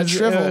cold. That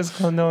shrivel. It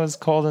was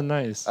cold and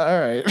nice. All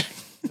right.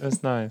 It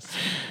was nice.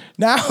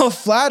 Now,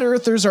 flat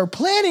earthers are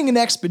planning an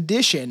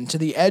expedition to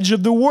the edge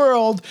of the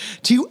world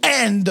to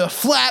end the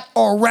flat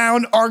or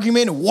round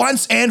argument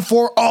once and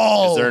for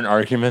all. Is there an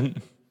argument?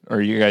 Or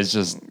are you guys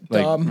just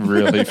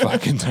really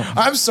fucking dumb?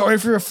 I'm sorry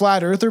if you're a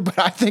flat earther, but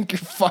I think you're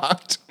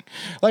fucked.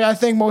 I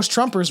think most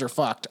Trumpers are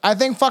fucked. I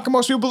think fucking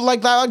most people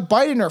like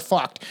Biden are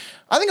fucked.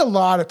 I think a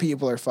lot of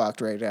people are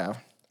fucked right now.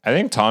 I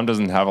think Tom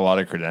doesn't have a lot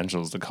of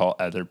credentials to call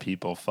other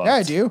people fucked. Yeah,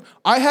 I do.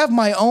 I have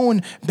my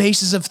own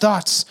basis of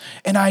thoughts,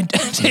 and I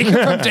take it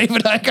from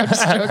David Icke. I'm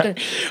just joking.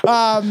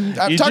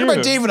 I'm talking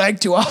about David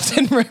Icke too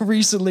often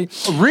recently.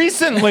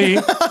 Recently?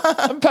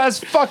 The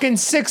past fucking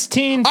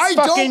 16 years.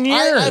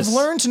 I've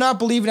learned to not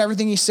believe in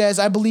everything he says.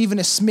 I believe in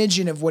a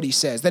smidgen of what he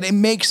says, that it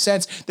makes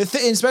sense.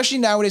 Especially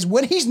nowadays,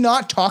 when he's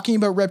not talking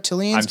about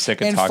reptilians I'm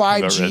sick of and talking 5G.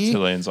 About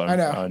reptilians. I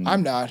know.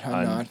 I'm not.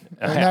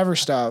 I'll never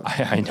stop.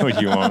 I know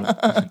you won't.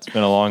 It's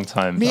been a long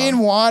time. Me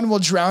and Juan will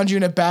drown you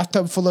in a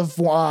bathtub full of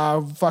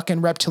fucking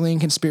reptilian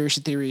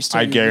conspiracy theories.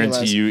 I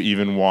guarantee you,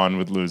 even Juan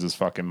would lose his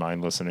fucking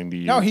mind listening to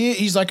you. No,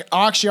 he's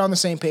actually on the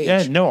same page.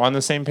 Yeah, no, on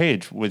the same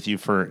page with you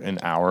for an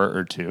hour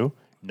or two.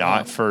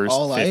 Not for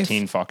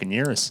 15 fucking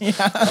years. Yeah.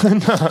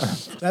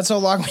 That's how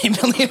long we've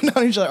been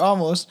known each other,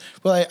 almost.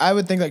 Well, I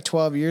would think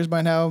 12 years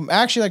by now.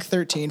 Actually,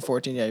 13,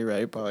 14. Yeah, you're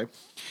right, probably.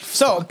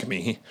 So, fuck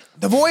me.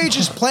 The voyage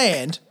is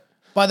planned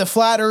by the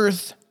Flat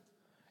Earth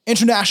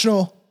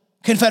International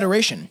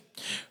Confederation,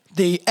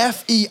 the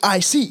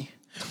FEIC,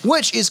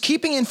 which is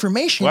keeping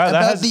information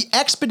about the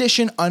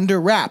expedition under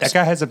wraps. That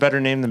guy has a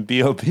better name than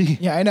B.O.B.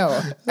 Yeah, I know.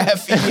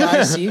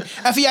 FEIC.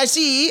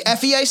 FEIC.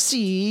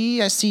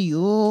 FEIC. I see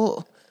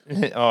you.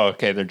 Oh,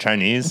 okay. They're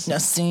Chinese. I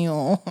see you.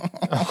 I'm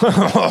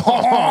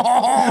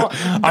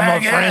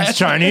a French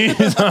Chinese.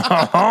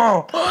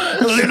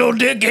 Little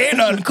dick and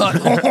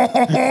uncut.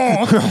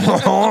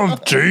 Oh,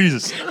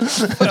 Jesus.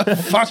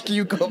 Fuck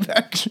you, go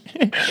back.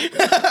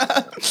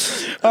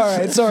 All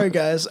right, sorry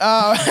guys.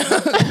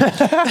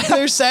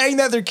 They're saying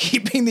that they're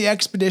keeping the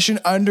expedition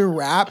under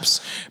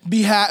wraps,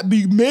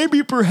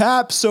 maybe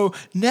perhaps so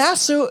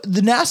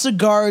the NASA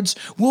guards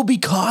will be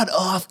caught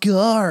off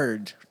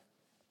guard.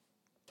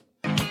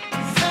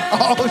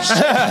 Oh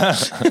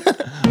shit!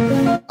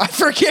 I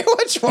forget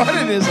which one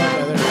it is.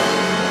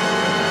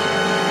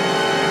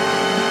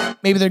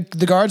 Maybe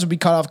the guards will be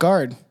caught off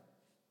guard.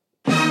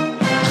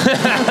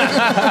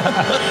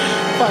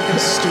 Fucking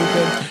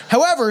stupid.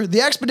 However,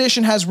 the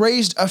expedition has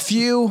raised a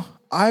few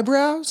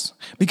eyebrows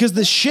because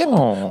the ship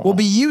will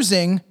be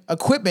using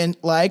equipment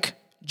like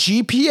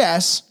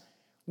GPS,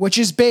 which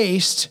is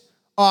based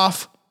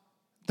off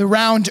the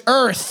round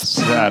Earth.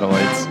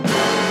 Satellites.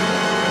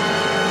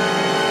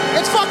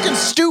 It's fucking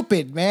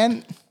stupid,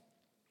 man.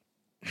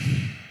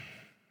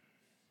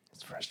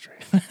 It's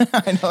frustrating.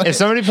 I know. If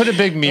somebody put a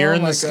big mirror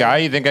in the sky,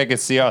 you think I could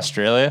see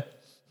Australia?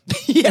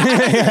 Yeah.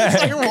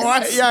 It's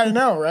what? Yeah, I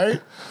know,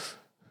 right?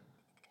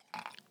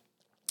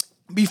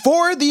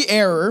 Before the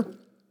era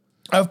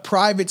of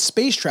private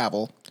space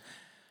travel,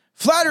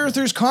 flat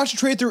earthers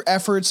concentrate their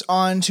efforts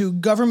onto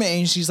government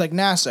agencies like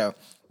NASA,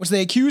 which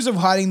they accuse of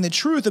hiding the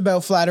truth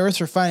about flat Earth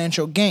for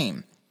financial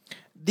gain.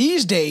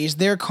 These days,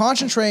 they're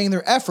concentrating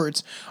their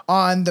efforts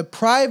on the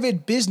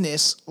private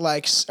business,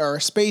 or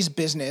space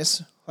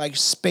business, like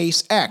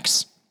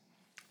SpaceX.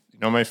 You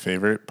know my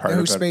favorite part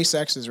Who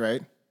SpaceX is,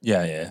 right?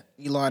 Yeah.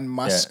 Elon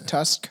Musk,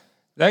 Tusk.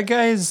 That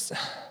guy's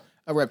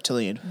a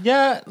reptilian.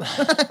 Yeah.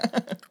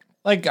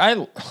 Like, I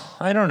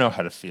don't know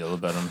how to feel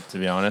about him, to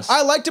be honest.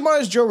 I liked him on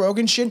his Joe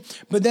Rogan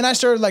shit, but then I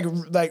started like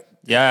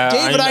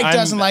David Icke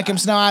doesn't like him,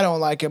 so now I don't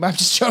like him. I'm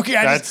just joking.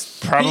 That's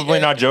probably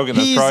not joking.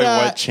 That's probably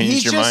what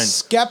changed your mind. He's just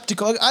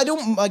skeptical. I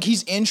don't like.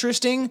 He's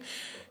interesting,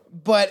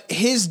 but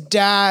his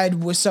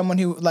dad was someone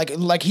who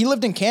like he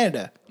lived in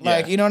Canada.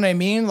 Like, you know what I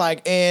mean?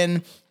 Like,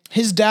 and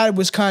his dad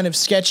was kind of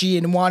sketchy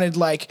and wanted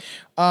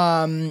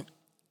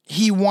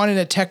he wanted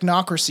a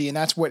technocracy, and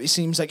that's what it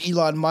seems like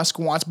Elon Musk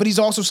wants. But he's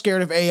also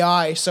scared of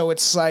AI, so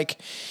it's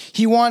like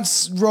he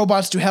wants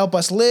robots to help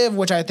us live,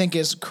 which I think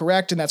is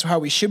correct, and that's how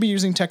we should be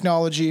using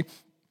technology.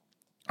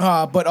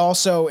 But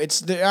also, I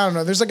don't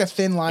know. There's like a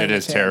thin line. It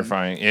is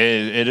terrifying.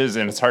 It is,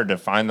 and it's hard to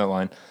find the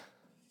line.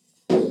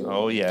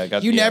 Oh yeah, I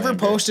got. You never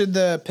posted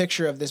the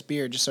picture of this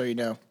beer, just so you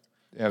know.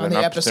 Yeah,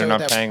 they're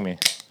not paying me.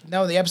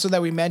 No, the episode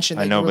that we mentioned.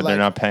 I know, but they're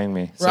not paying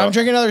me. So I'm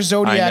drinking another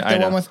Zodiac. The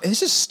one with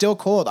this is still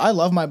cold. I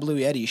love my Blue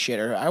Yeti shit.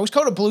 I always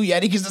call it a Blue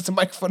Yeti because that's the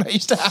microphone I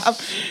used to have.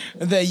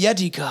 The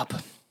Yeti cup.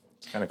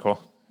 Kind of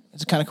cool.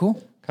 Is it kind of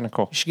cool? Kind of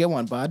cool. You should get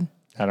one, bud.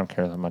 I don't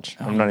care that much.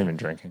 I'm not even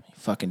drinking. You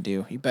fucking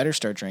do. You better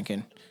start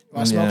drinking. You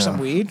want to smoke some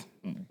weed?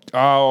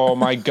 Oh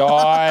my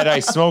god! I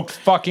smoked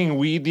fucking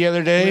weed the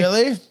other day.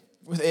 Really?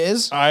 With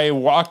Iz? I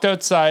walked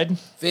outside.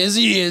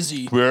 Fizzy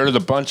Izzy. We ordered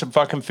a bunch of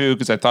fucking food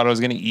because I thought I was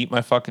going to eat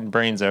my fucking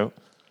brains out.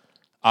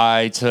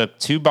 I took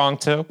 2 bong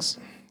tokes.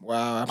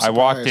 Wow. I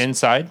walked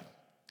inside.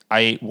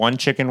 I ate 1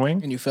 chicken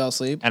wing. And you fell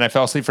asleep? And I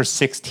fell asleep for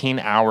 16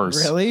 hours.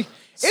 Really?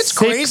 It's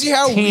crazy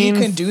how we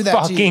can do that.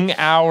 Fucking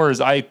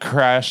hours I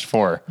crashed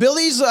for.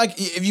 Billy's like,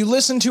 if you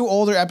listen to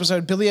older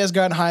episode, Billy has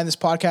gotten high in this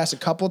podcast a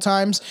couple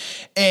times,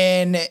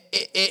 and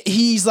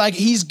he's like,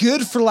 he's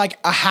good for like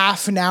a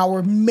half an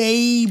hour,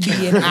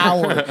 maybe an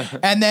hour,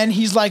 and then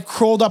he's like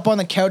curled up on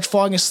the couch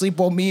falling asleep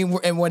while me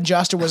and when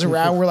Justin was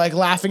around, we're like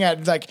laughing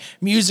at like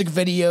music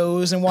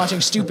videos and watching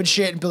stupid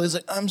shit, and Billy's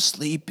like, I'm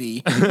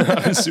sleepy.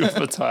 I'm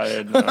super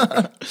tired.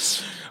 No.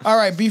 All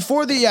right,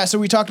 so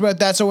we talked about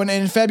that. So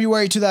in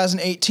February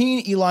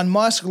 2018, Elon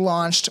Musk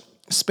launched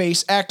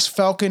SpaceX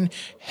Falcon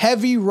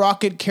Heavy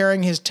rocket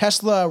carrying his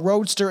Tesla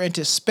Roadster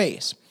into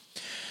space.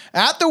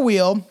 At the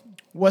wheel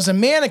was a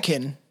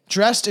mannequin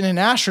dressed in an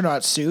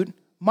astronaut suit.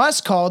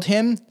 Musk called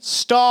him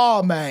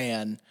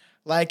Starman.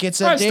 Like it's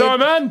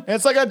Starman.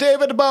 It's like a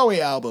David Bowie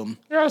album.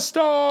 Yeah,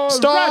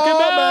 Starman.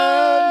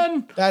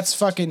 That's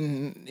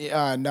fucking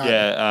not.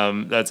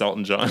 Yeah, that's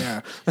Elton John.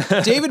 Yeah.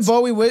 David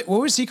Bowie. What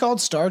was he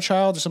called? Star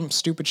Child or some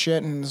stupid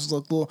shit, and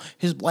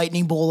his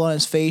lightning bolt on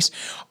his face.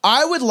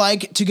 I would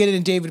like to get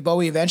into David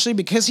Bowie eventually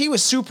because he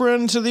was super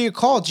into the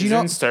occult. You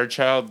know, Star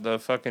Child the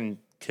fucking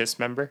Kiss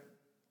member.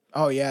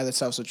 Oh yeah,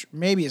 that's also true.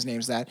 Maybe his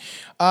name's that.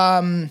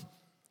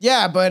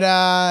 Yeah,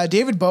 but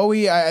David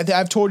Bowie,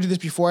 I've told you this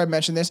before, I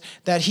mentioned this,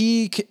 that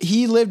he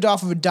lived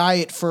off of a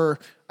diet for,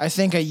 I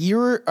think, a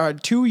year or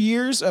 2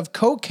 years of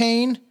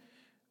cocaine,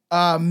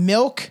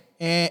 milk,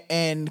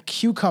 and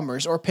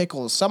cucumbers or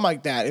pickles, something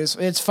like that.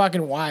 It's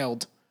fucking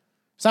wild.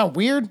 It's not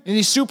weird? And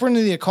he's super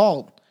into the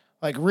occult.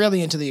 Like,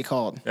 really into the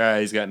occult. Yeah,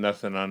 he's got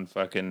nothing on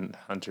fucking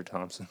Hunter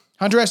Thompson.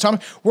 Hunter S.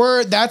 Thompson.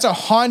 That's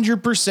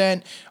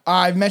 100%.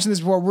 I've mentioned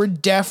this before. We're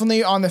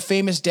definitely on the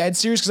Famous Dead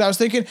series because I was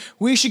thinking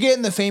we should get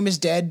in the Famous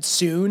Dead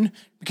soon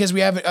because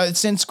we haven't,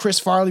 since Chris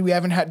Farley, we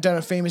haven't done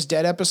a Famous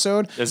Dead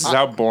episode. This is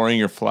how boring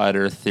your flat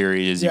earth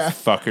theory is, you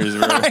fuckers.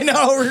 I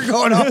know, we're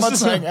going off on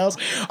something else.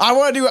 I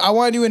want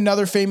to do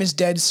another Famous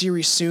Dead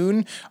series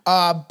soon.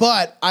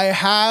 But I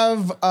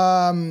have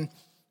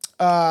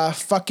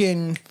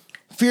fucking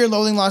Fear and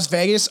Loathing Las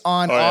Vegas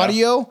on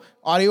audio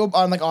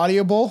on like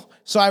Audible.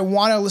 So I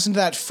want to listen to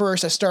that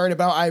first.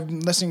 I'm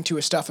listening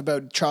to stuff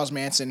about Charles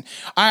Manson.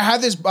 I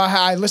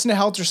listen to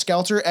Helter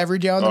Skelter every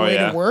day on the way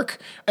to work.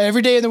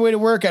 Every day on the way to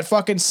work at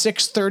fucking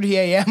 6:30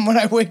 a.m. when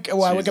I wake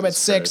up at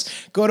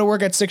 6, go to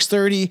work at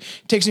 6:30.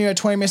 Takes me about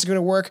 20 minutes to go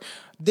to work.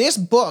 This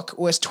book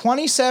was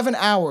 27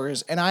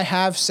 hours, and I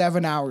have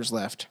 7 hours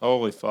left.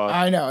 Holy fuck.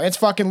 I know, it's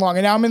fucking long.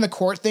 And now I'm in the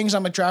court things.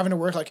 I'm like driving to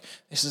work like,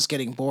 this is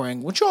getting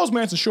boring. When Charles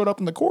Manson showed up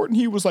in the court, and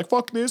he was like,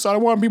 fuck this, I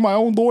want to be my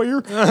own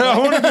lawyer. I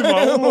want to be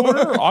my own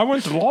lawyer. I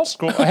went to law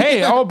school.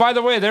 Hey, by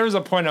the way, there was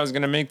a point I was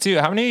going to make too.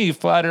 How many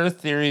flat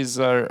earth theories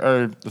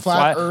are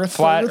flat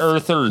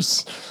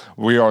earthers?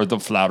 We are the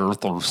flat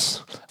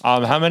earthers.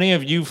 How many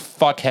of you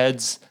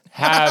fuckheads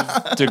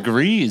have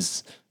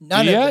degrees?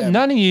 None of them.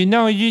 None of you.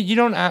 No, you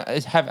don't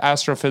have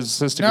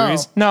astrophysicist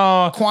degrees.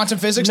 No. Quantum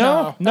physics?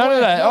 No. None of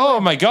that. Oh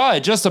my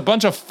God. Just a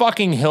bunch of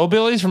fucking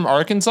hillbillies from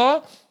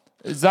Arkansas?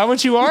 Is that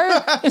what you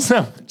are?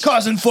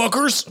 Cousin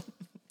fuckers.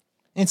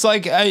 It's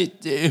like,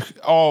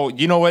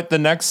 you know what? The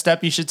next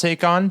step you should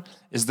take on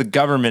is the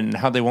government and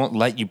how they won't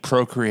let you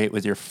procreate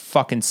with your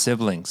fucking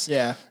siblings.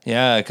 Yeah.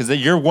 Yeah, because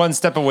you're one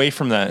step away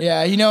from that.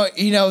 Yeah, you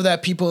know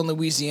that people in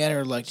Louisiana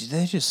are like, did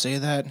they just say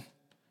that?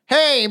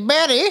 Hey,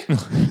 Betty,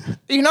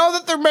 you know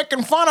that they're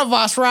making fun of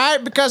us,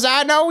 right? Because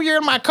I know you're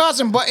my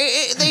cousin, but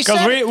they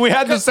said... Because we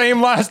had the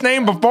same last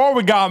name before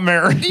we got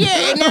married.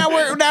 Yeah, and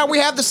now we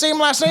have the same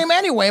last name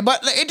anyway,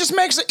 but it just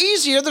makes it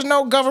easier. There's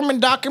no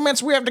government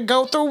documents we have to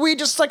go through. We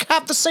just, like,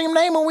 have the same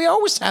name, and we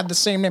always had the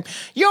same name.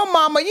 Your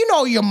mama, you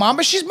know your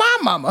mama. She's my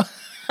mama.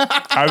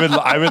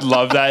 I would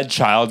love that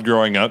child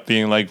growing up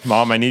being like,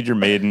 Mom, I need your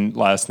maiden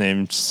last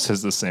name. She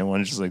says the same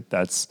one. She's like,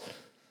 that's...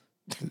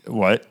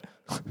 What?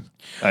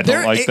 I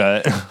don't like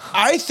that.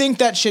 I think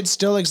that should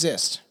still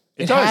exist.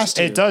 It does.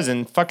 It does.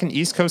 In fucking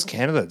East Coast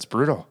Canada, it's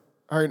brutal.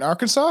 Or in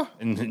Arkansas?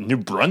 In New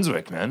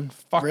Brunswick, man.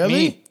 Fuck really?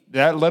 Me.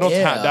 That little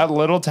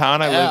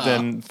town I lived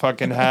in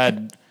fucking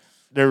had...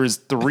 There was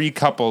 3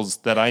 couples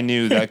that I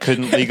knew that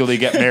couldn't legally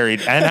get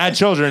married and had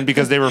children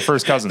because they were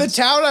first cousins. The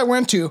town I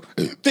went to,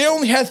 they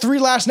only had 3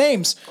 last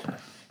names.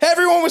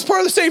 Everyone was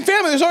part of the same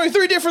family. There's only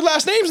 3 different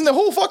last names in the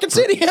whole fucking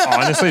city.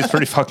 Honestly, it's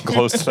pretty fucking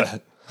close to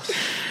that.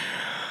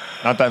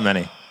 Not that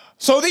many.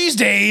 So these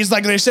days,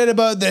 like they said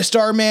about the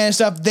Starman and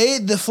stuff,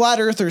 the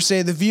flat earthers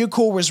say the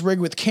vehicle was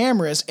rigged with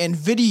cameras and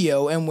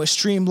video and was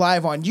streamed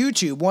live on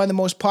YouTube. One of the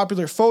most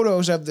popular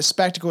photos of the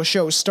spectacle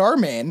shows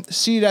Starman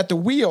seated at the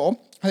wheel.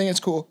 I think it's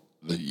cool.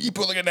 You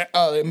put like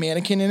a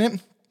mannequin in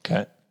it.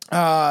 Okay.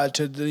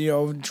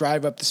 To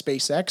drive up the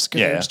SpaceX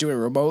because they're just doing it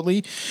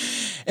remotely.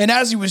 And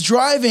as he was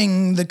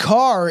driving the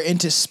car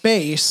into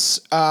space,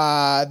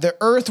 the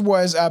Earth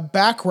was a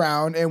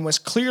background and was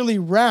clearly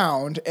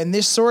round. And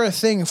this sort of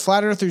thing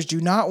flat earthers do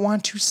not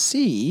want to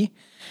see.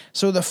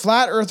 So the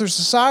Flat Earther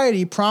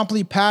Society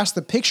promptly passed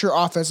the picture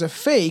off as a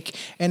fake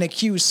and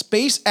accused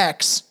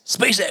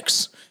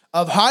SpaceX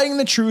of hiding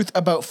the truth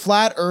about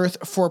flat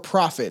Earth for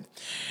profit.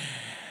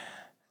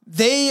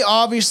 They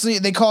call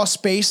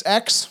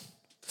SpaceX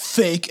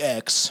Fake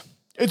X.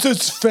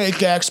 It's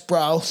Fake X,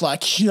 bro.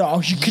 Like, you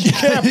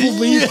can't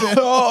believe it.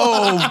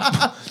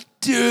 Oh,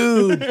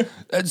 dude,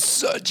 that's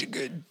such a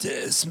good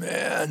diss,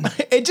 man.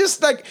 It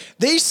just like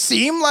they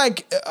seem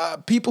like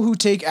people who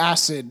take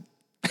acid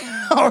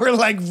or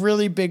like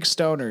really big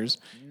stoners.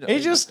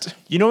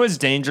 You know what's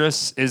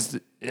dangerous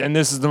and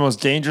this is the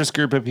most dangerous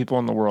group of people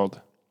in the world.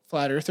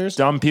 Flat earthers,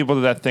 dumb people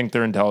that think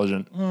they're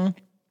intelligent, and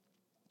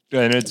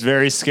it's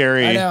very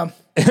scary. I know.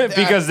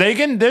 Because they're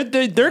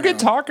good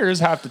talkers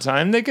half the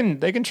time. They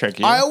can trick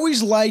you. I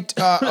always liked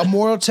a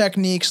Moral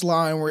Techniques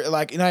line where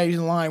like not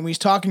even line when he's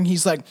talking, he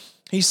said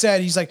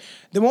the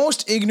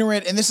most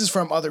ignorant, and this is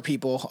from other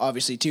people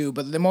obviously too,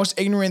 but the most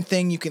ignorant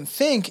thing you can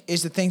think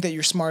is to think that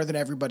you're smarter than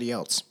everybody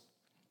else.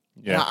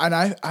 Yeah. And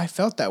I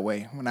felt that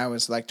way when I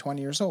was like 20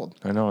 years old.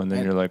 I know. And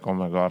then you're like, oh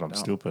my God, I'm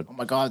stupid. Oh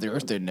my God, the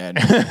earth didn't end.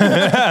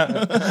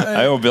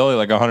 I owe Billy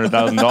like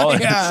 $100,000.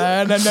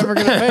 Yeah, and I'm never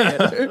going to pay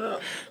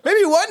it.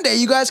 Maybe one day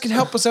you guys can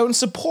help us out and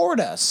support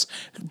us.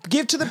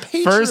 Give to the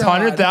Patreon. First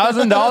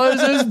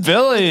 $100,000 is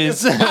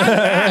Billy's.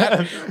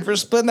 For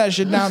splitting that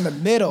shit down the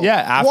middle. Yeah,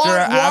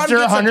 after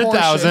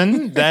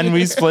 100,000, then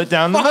we split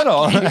down the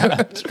middle.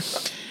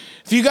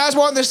 If you guys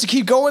want this to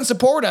keep going,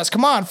 support us.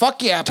 Come on,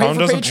 fuck yeah. Pay Tom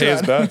for doesn't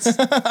Patreon. pay his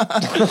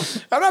bets.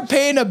 I'm not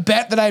paying a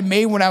bet that I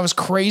made when I was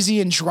crazy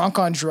and drunk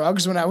on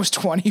drugs when I was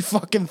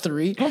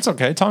 23. That's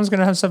okay. Tom's going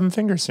to have 7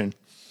 fingers soon.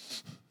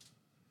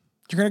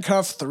 You're going to cut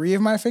off 3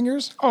 of my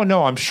fingers? Oh,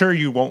 no. I'm sure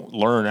you won't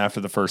learn after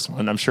the first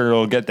one. I'm sure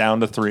it'll get down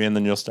to 3 and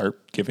then you'll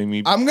start giving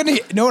me...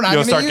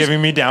 You'll start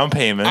giving me down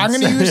payments. I'm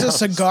going to use a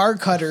cigar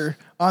cutter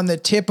on the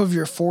tip of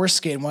your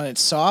foreskin when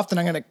it's soft, and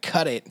I'm going to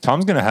cut it.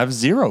 Tom's going to have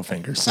 0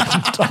 fingers soon.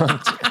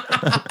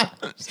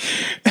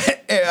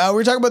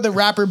 We're talking about the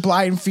rapper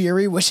Blind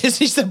Fury, which is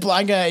he's the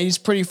blind guy. He's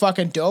pretty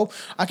fucking dope.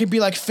 I could be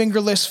like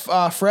Fingerless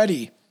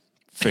Freddy.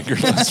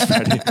 Fingerless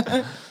Freddy.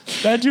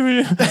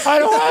 I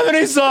don't have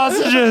any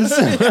sausages.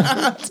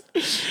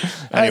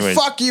 Anyways.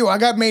 Fuck you. I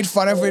got made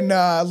fun of in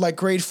like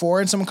grade 4,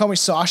 and someone called me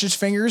Sausage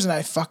Fingers, and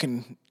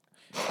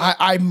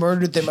I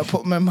murdered them. I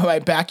put them in my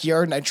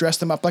backyard and I dressed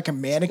them up like a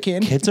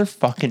mannequin. Kids are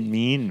fucking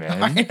mean,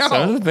 man. I know.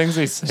 Some of the things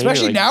they say,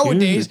 especially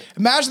nowadays. Dude.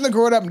 Imagine the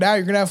growing up now.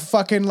 You're gonna have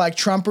fucking like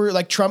Trump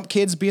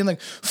kids being like,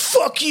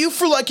 "Fuck you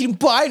for liking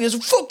Biden."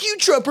 Fuck you,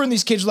 Trumper. And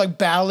these kids are like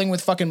battling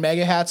with fucking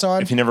mega hats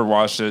on. If you never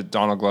watched it,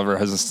 Donald Glover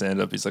has a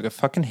stand up. He's like, I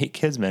fucking hate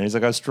kids, man. He's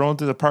like, I was strolling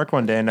through the park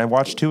one day and I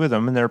watched 2 of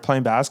them and they were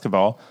playing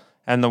basketball.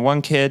 And the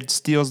one kid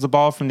steals the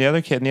ball from the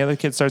other kid and the other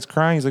kid starts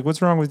crying. He's like,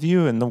 what's wrong with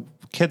you? And the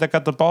kid that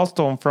got the ball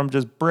stolen from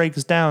just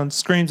breaks down,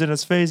 screams in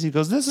his face. He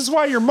goes, this is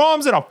why your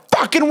mom's in a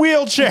fucking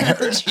wheelchair.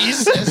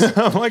 Jesus.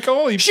 I'm like,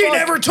 holy She fuck.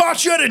 never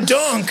taught you how to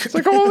dunk. It's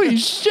like, holy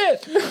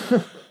shit.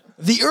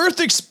 The Earth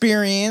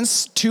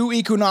experiences 2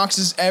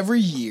 equinoxes every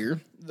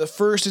year. The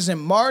first is in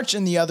March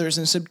and the other is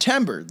in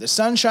September. The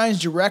sun shines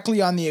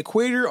directly on the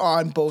equator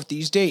on both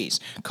these days,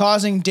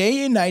 causing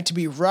day and night to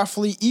be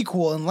roughly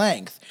equal in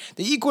length.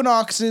 The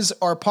equinoxes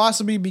are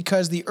possibly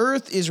because the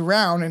Earth is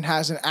round and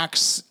has an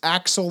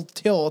axial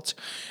tilt.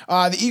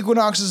 The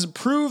equinoxes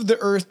prove the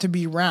Earth to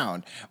be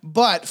round,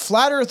 but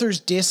flat earthers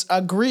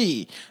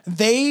disagree.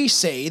 They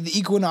say the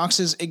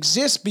equinoxes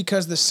exist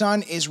because the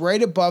sun is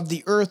right above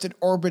the Earth and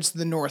orbits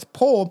the North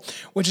Pole,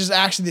 which is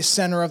actually the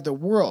center of the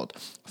world.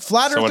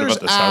 Flat earthers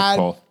South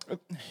Pole.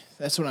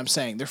 That's what I'm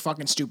saying. They're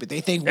fucking stupid.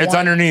 They think it's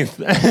underneath.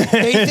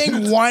 They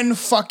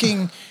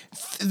think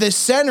the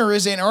center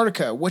is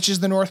Antarctica, which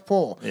is the North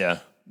Pole. Yeah.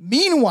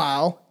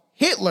 Meanwhile,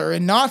 Hitler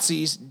and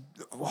Nazis,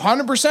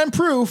 100%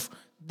 proof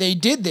they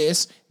did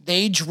this.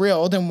 They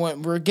drilled, and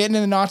when we're getting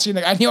in the Nazi,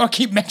 like, I know I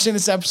keep mentioning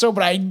this episode,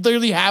 but I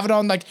literally have it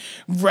on like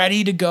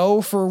ready to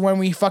go for when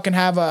we fucking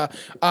have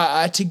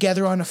a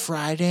together on a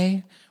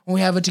Friday. When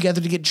we have it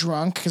together to get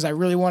drunk, because I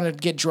really want to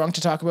get drunk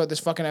to talk about this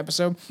fucking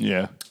episode.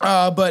 Yeah.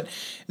 But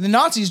the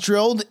Nazis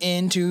drilled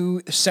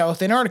into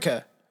South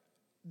Antarctica.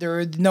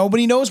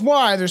 Nobody knows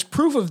why. There's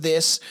proof of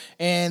this,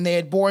 and they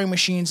had boring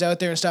machines out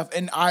there and stuff.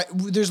 And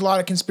there's a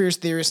lot of conspiracy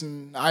theorists,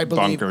 and I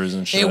believe bunkers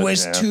and shit, it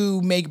was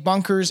to make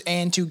bunkers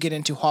and to get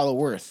into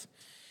Hollow Earth.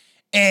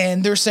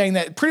 And they're saying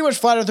that pretty much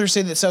flat earthers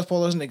say that South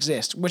Pole doesn't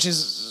exist, which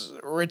is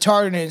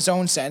retarded in its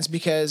own sense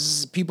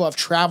because people have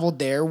traveled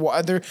there.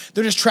 They're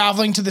just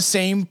traveling to the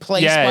same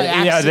place by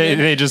accident. Yeah,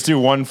 they just do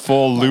one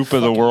full loop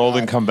of the world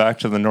and come back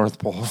to the North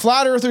Pole.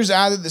 Flat earthers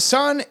add that the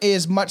sun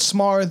is much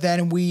smaller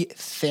than we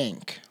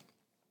think.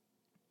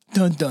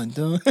 Dun, dun,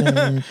 dun. Dun,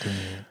 dun,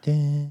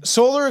 dun.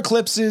 Solar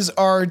eclipses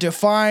are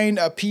defined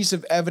a piece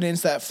of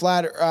evidence that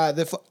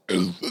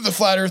the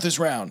flat Earth is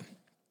round.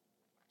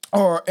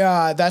 Or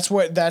that's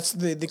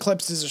the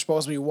eclipses are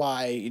supposed to be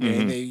why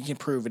they can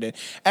prove it.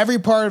 Every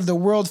part of the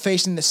world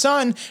facing the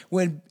sun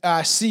would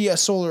see a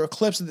solar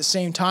eclipse at the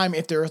same time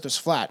if the Earth was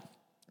flat,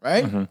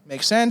 right? Mm-hmm.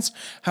 Makes sense.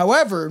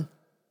 However,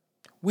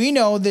 we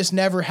know this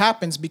never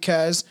happens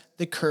because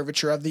the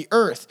curvature of the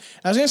Earth.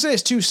 And I was going to say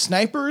this too.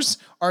 Snipers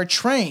are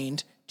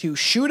trained to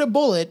shoot a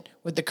bullet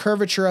with the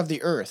curvature of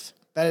the Earth.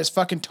 That is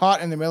fucking taught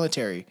in the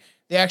military.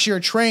 They actually are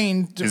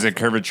trained. Is it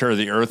curvature of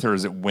the Earth or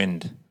is it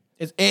wind?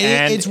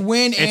 It's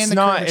wind and the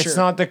curvature. It's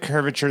not the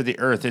curvature of the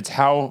Earth. It's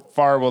how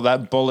far will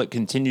that bullet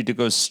continue to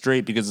go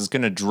straight because it's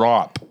going to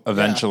drop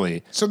eventually. Yeah.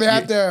 So they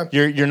have to...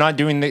 You're not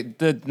doing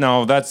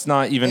no, that's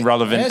not even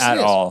relevant at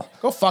all.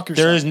 Go fuck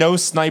yourself. There is no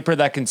sniper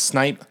that can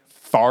snipe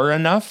far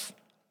enough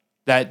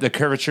that the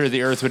curvature of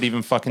the Earth would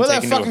even fucking take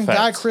into effect. That fucking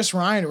guy, Chris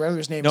Ryan, or whatever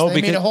his name is,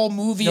 they made a whole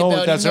movie about...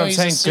 No, that's what I'm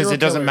saying, because it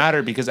doesn't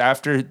matter, because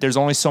after, there's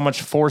only so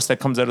much force that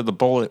comes out of the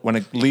bullet when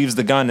it leaves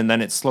the gun, and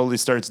then it slowly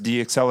starts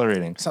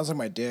deaccelerating. Sounds like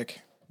my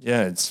dick.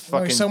 Yeah, it's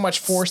fucking... There's so much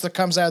force that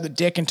comes out of the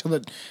dick until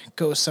it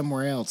goes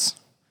somewhere else.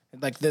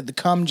 Like, the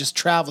cum just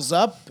travels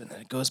up, and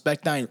then it goes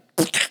back down.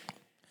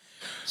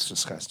 It's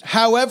disgusting.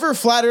 However,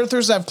 flat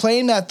earthers have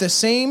claimed that the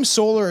same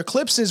solar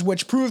eclipses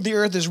which prove the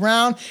Earth is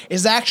round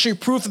is actually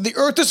proof that the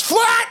Earth is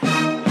flat!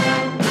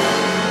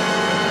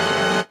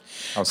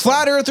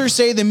 Flat earthers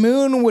say the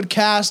moon would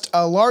cast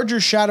a larger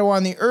shadow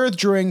on the Earth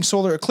during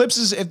solar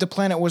eclipses if the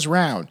planet was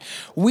round.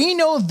 We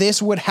know this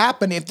would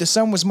happen if the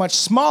sun was much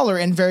smaller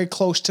and very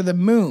close to the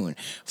moon.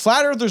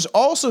 Flat earthers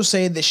also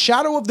say the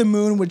shadow of the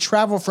moon would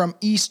travel from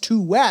east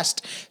to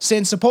west,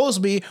 since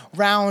supposedly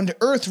round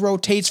Earth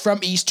rotates from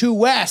east to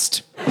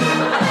west.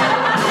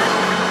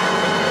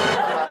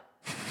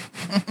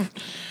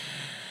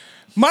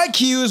 Mike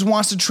Hughes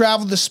wants to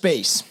travel to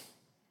space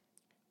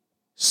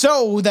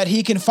so that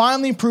he can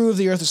finally prove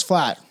the Earth is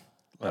flat.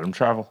 Let him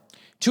travel.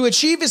 To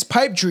achieve his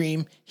pipe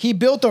dream, he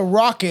built a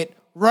rocket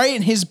right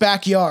in his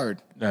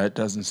backyard. That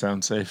doesn't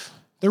sound safe.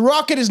 The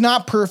rocket is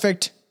not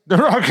perfect. The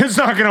rocket's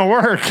not going to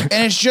work.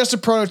 And it's just a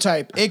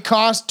prototype. It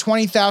cost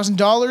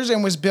 $20,000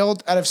 and was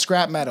built out of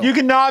scrap metal. You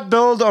cannot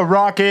build a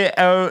rocket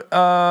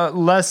out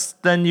less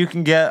than you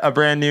can get a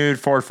brand new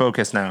Ford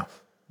Focus now.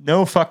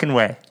 No fucking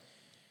way.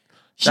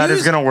 That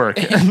is going to work.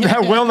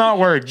 That will not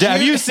work.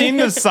 Have you seen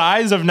the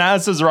size of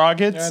NASA's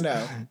rockets? I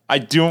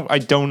know. I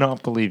do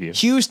not believe you.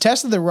 Hughes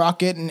tested the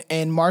rocket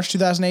in March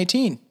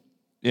 2018.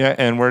 Yeah,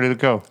 and where did it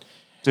go?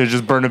 Did it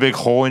just burn a big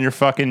hole in your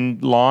fucking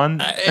lawn?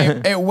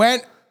 It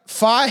went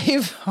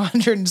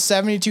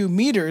 572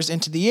 meters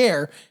into the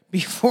air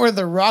before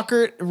the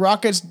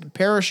rocket's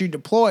parachute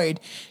deployed,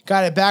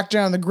 got it back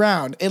down on the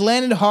ground. It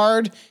landed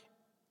hard,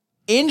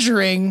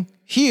 injuring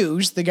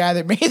Hughes, the guy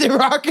that made the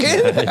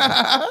rocket.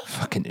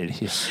 Fucking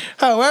idiot.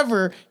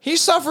 However, he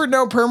suffered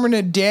no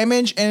permanent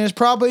damage and is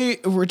probably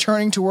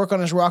returning to work on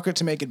his rocket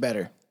to make it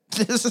better.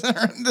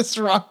 This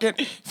rocket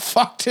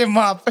fucked him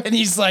up, and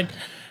he's like,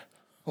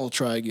 we'll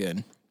try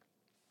again.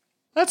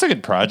 That's a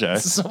good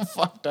project. It's so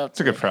fucked up.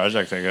 It's a good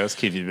project, I guess.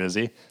 Keep you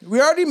busy.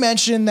 We already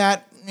mentioned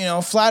that,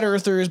 flat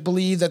earthers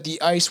believe that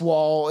the ice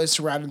wall is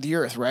surrounding the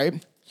Earth,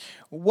 right?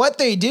 What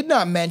they did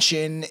not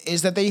mention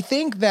is that they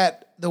think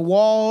that the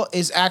wall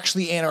is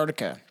actually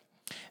Antarctica.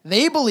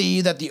 They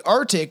believe that the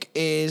Arctic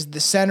is the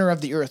center of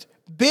the Earth.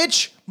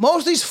 Bitch,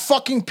 most of these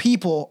fucking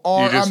people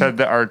are... You just said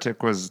the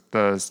Arctic was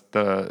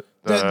the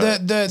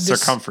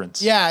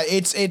circumference. Yeah,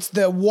 it's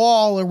the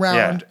wall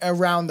around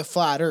the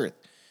flat Earth.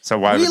 So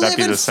why would that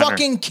be the center? We live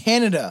in fucking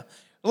Canada.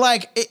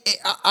 Like,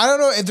 I don't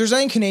know if there's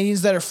any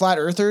Canadians that are flat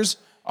earthers.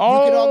 You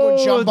could all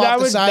go jump off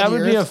the side of the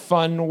Earth. That would be a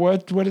fun...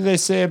 What do they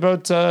say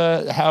about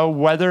how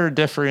weather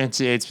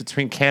differentiates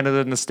between Canada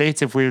and the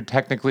States if we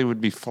technically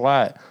would be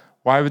flat?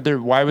 Why would there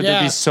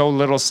be so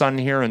little sun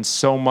here and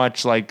so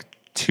much like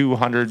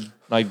 200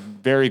 like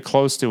very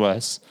close to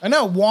us. I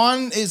know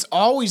Juan is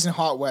always in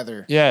hot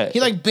weather. Yeah.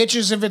 He like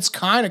bitches if it's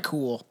kind of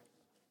cool.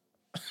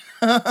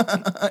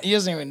 He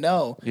doesn't even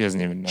know. He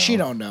doesn't even know. She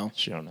don't know.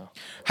 She don't know.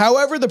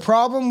 However, the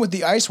problem with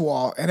the ice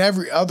wall and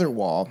every other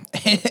wall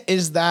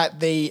is that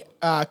they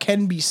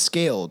can be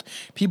scaled.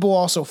 People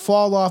also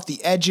fall off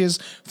the edges.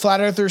 Flat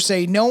earthers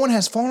say no one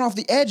has fallen off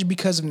the edge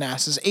because of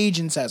NASA's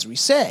agents, as we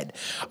said.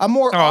 A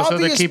more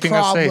obvious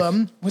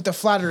problem with the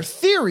flat earth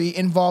theory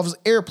involves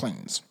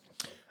airplanes.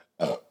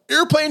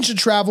 Airplanes should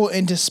travel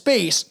into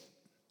space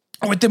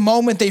with the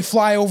moment they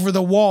fly over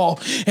the wall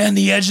and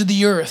the edge of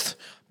the earth.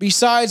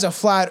 Besides, a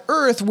flat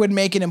earth would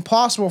make it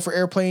impossible for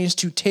airplanes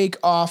to take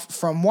off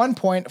from one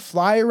point,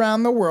 fly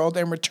around the world,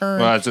 and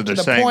return to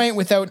the point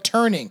without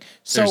turning.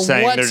 So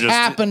what's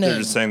happening? They're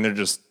just saying they're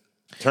just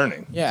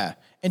turning. Yeah.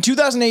 In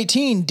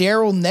 2018,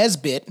 Daryl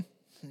Nesbitt,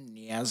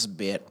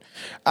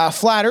 a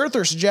flat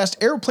earther, suggests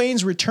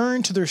airplanes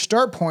return to their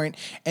start point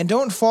and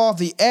don't fall off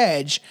the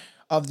edge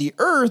of the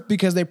earth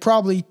because they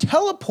probably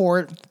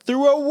teleport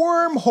through a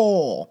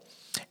wormhole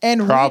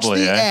and reach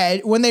the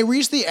edge. When they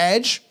reach the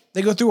edge,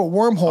 they go through a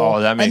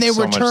wormhole and they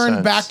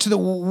return back to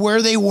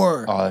where they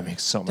were. Oh, that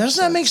makes so much sense.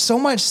 Doesn't that make so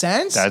much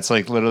sense? That's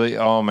like literally,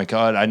 oh my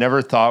God. I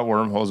never thought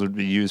wormholes would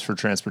be used for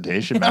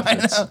transportation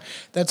methods. I know.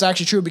 That's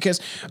actually true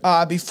because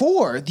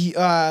before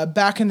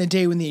back in the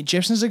day when the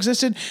Egyptians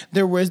existed,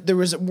 there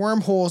was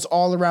wormholes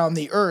all around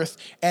the earth,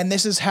 and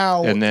this is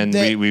how. And then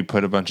we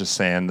put a bunch of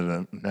sand in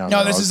them.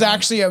 No, this is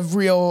actually a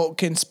real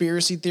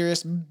conspiracy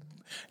theorist.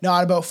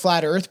 Not about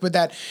flat Earth, but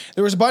that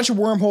there was a bunch of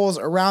wormholes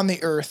around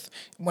the Earth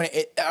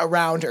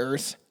around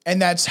Earth,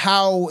 and that's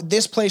how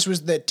this place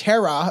was the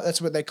Terra. That's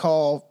what they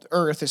call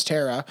Earth is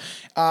Terra,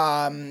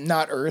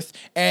 not Earth,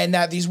 and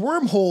that these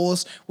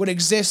wormholes would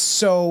exist.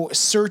 So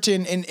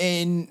certain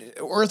in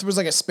Earth was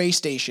like a space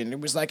station. It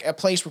was like a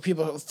place where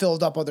people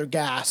filled up all their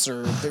gas,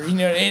 or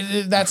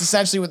that's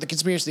essentially what the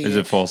conspiracy is.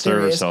 It full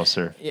serve or self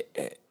serve?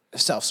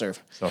 Self-serve.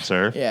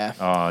 Self-serve?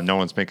 Yeah. No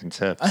one's making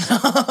tips.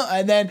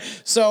 And then,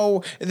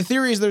 so the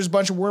theory is there's a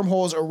bunch of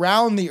wormholes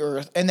around the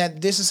earth, and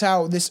that this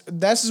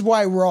is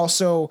why we're all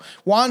so,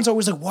 Juan's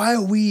always like, why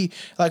are we,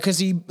 like, because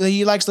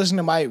he likes listening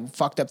to my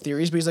fucked up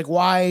theories, but he's like,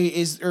 why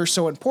is Earth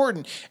so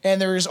important? And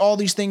there's all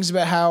these things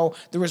about how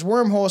there was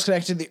wormholes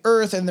connected to the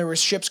earth, and there was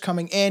ships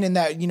coming in, and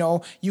that,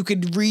 you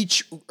could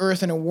reach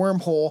Earth in a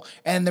wormhole,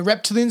 and the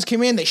reptilians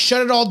came in, they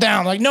shut it all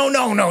down, like, no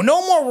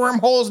more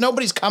wormholes,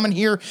 nobody's coming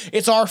here,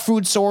 it's our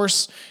food source.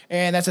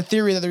 And that's a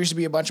theory that there used to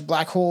be a bunch of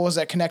black holes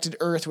that connected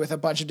Earth with a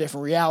bunch of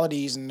different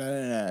realities, and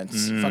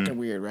it's fucking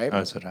weird, right?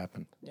 That's what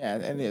happened. Yeah,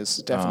 it is.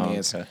 Definitely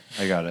is.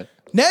 I got it.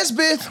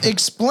 Nesbitt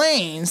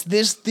explains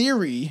this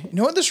theory. You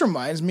know what this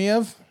reminds me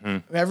of?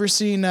 Have you ever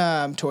seen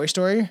Toy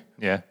Story?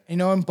 Yeah.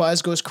 When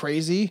Buzz goes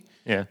crazy?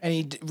 Yeah. And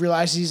he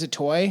realizes he's a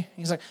toy?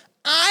 He's like,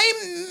 I'm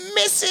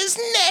Mrs.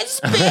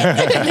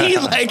 Nesbitt. And he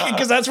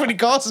because that's what he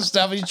calls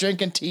himself. He's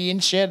drinking tea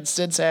and shit at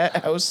Sid's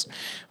house,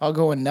 all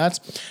going nuts.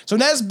 So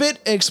Nesbitt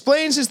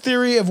explains his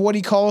theory of what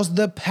he calls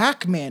the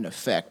Pac-Man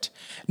effect.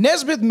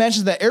 Nesbitt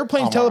mentions that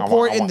airplanes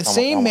teleport in the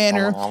same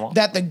manner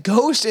that the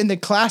ghosts in the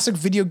classic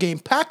video game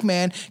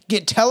Pac-Man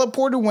get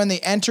teleported when they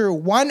enter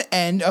one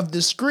end of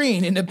the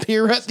screen and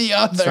appear at the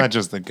other. It's not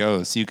just the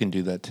ghosts. You can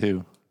do that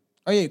too.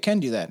 Oh, yeah, you can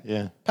do that.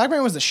 Yeah.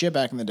 Pac-Man was the shit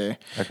back in the day.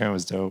 Pac-Man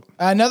was dope.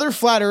 Another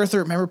flat earther,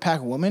 remember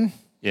Pac-Woman?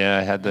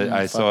 Yeah,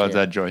 I still have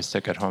that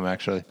joystick at home,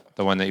 actually.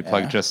 The one that you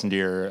plug just into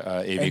your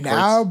AV cords. And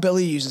now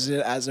Billy uses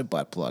it as a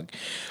butt plug.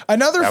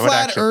 Another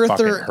flat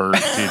earther. Hurt,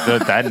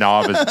 dude. That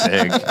knob is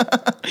big.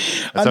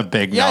 That's a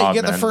big knob, Yeah,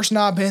 you get the first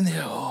knob in.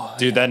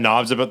 Dude, that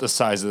knob's about the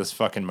size of this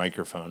fucking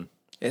microphone.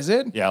 Is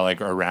it? Yeah,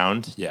 like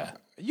around. Yeah.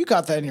 You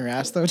got that in your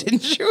ass, though,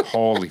 didn't you?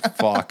 Holy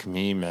fuck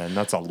me, man.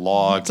 That's a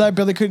log. That's why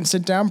Billy couldn't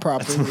sit down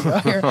properly.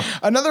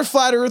 Another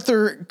flat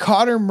earther,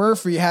 Connor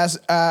Murphy, has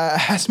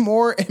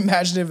more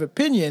imaginative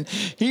opinion.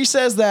 He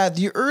says that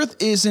the earth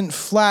isn't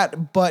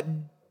flat, but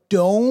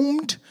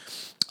domed.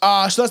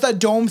 So that's that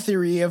dome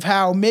theory of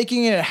how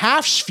making it a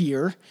half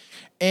sphere,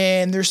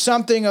 and there's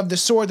something of the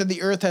sort that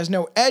the earth has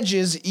no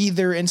edges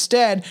either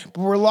instead,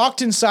 but we're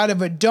locked inside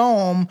of a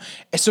dome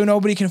so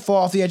nobody can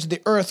fall off the edge of the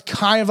earth,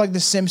 kind of like the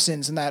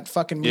Simpsons in that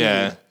fucking movie.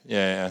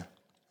 Yeah.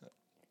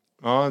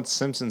 Well,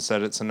 Simpsons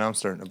said it, so now I'm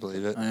starting to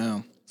believe it. I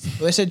know.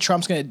 Well, they said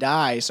Trump's going to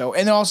die, so,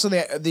 and also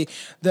the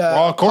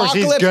well, of course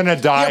he's going to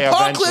die eventually. The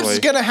apocalypse is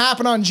going to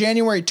happen on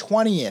January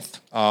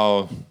 20th.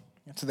 Oh.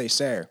 That's what they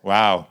say.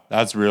 Wow,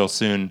 that's real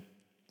soon.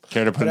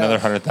 Care to put another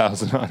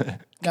 100,000 on it?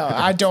 No,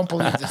 I don't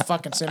believe the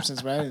fucking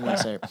Simpsons, but anything they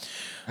say.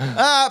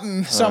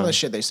 Some of the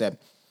shit they said.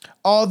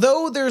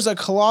 Although there's a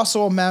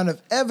colossal amount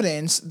of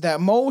evidence that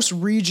most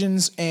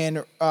regions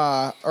and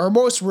or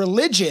most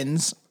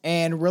religions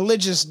and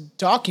religious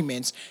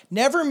documents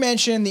never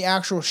mention the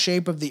actual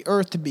shape of the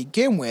Earth to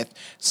begin with,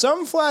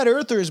 some flat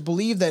earthers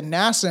believe that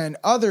NASA and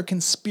other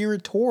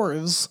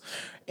conspirators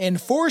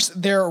enforce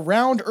their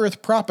round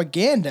Earth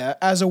propaganda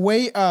as a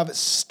way of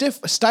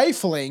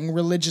stifling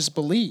religious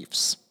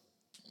beliefs.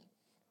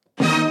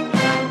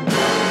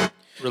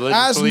 Religious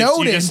As beliefs?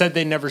 noted, you just said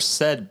they never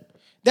said.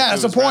 Yeah,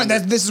 that's the point.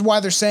 This is why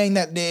they're saying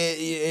that.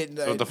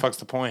 So what the fuck's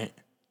the point?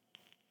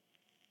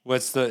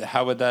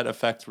 How would that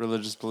affect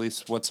religious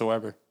beliefs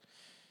whatsoever?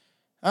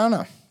 I don't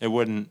know. It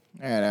wouldn't.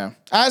 I don't know.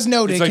 As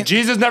noted, it's like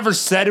Jesus never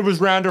said it was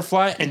round or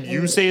flat, and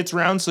you say it's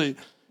round, so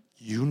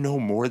you know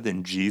more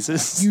than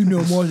Jesus? You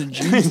know more than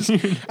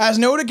Jesus. As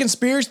noted,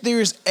 conspiracy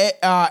theorist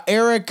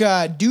Eric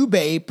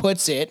Dubé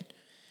puts it,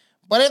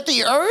 but if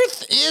the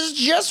Earth is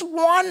just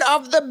one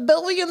of the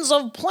billions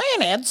of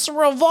planets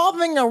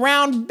revolving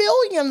around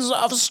billions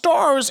of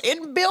stars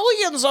in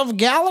billions of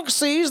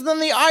galaxies, then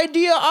the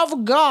idea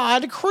of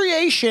God,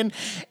 creation,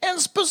 and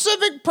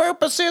specific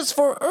purposes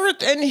for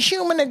Earth and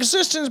human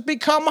existence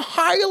become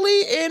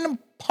highly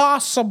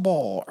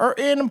impossible or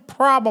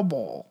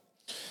improbable.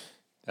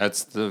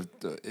 That's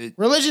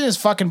religion is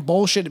fucking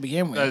bullshit to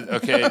begin with.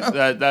 Okay,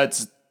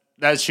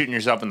 that's shooting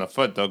yourself in the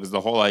foot though, because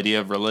the whole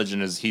idea of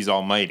religion is He's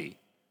Almighty.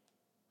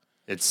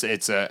 It's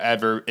an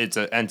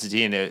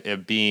entity and a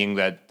being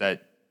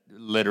that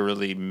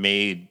literally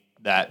made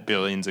that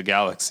billions of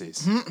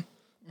galaxies. Mm-hmm.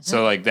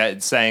 So like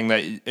that saying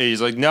that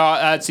he's like, no,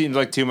 that seems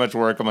like too much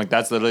work. I'm like,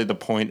 that's literally the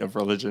point of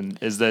religion,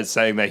 is that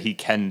saying that he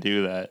can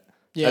do that.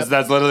 Yeah,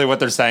 that's literally what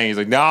they're saying. He's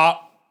like, no,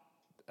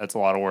 that's a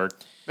lot of work.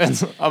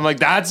 I'm like,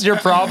 that's your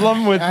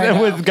problem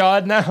with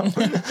God now?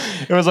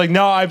 It was like,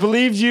 no, I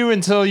believed you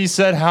until you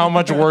said how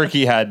much work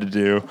he had to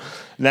do.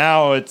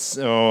 Now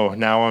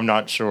now I'm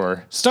not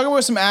sure. Let's talk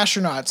about some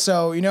astronauts.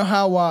 So you know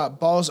how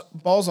Buzz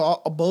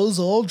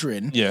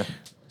Aldrin,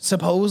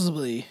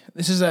 supposedly,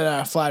 this is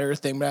a flat Earth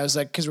thing, but I was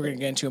like, because we're gonna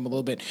get into him a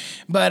little bit.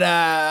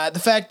 But the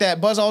fact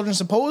that Buzz Aldrin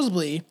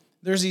supposedly,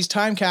 there's these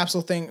not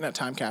time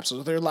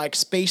capsules. They're like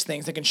space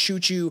things that can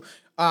shoot you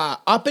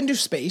up into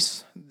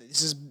space.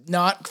 This is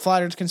not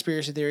flat Earth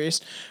conspiracy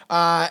theorist,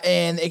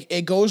 and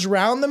it goes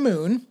around the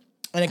moon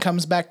and it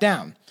comes back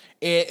down.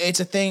 It's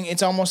a thing.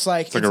 It's almost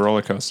like it's like a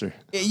roller coaster.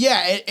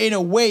 In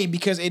a way,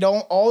 because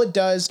all it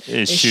does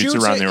is shoots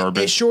around the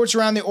orbit. It shorts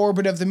around the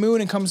orbit of the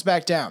moon and comes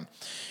back down.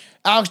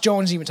 Alex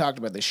Jones even talked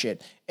about this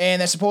shit,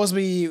 and that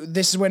supposedly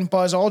this is when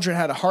Buzz Aldrin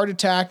had a heart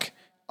attack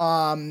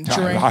when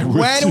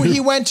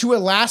he went to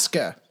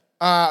Alaska.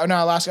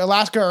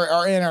 Alaska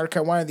or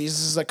Antarctica. One of these.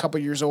 This is a couple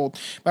years old,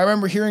 but I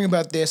remember hearing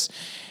about this.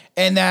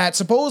 And that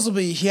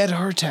supposedly he had a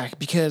heart attack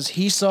because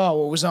he saw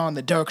what was on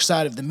the dark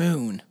side of the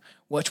moon,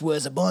 which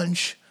was a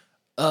bunch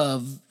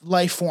of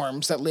life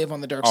forms that live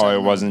on the dark side. Oh,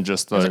 it wasn't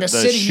just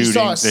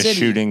the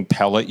shooting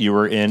pellet you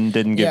were in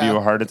didn't give you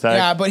a heart attack.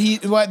 Yeah, but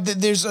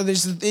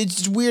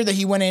it's weird that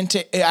he went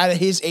at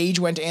his age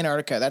went to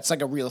Antarctica. That's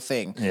like a real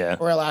thing. Yeah,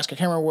 or Alaska. I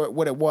can't remember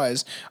what it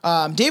was.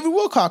 David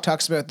Wilcock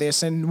talks about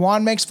this, and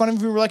Juan makes fun of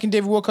if you were liking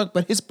David Wilcock,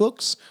 but his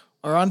books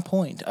are on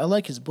point. I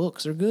like his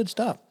books; they're good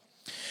stuff.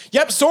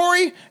 Yep,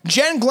 sorry,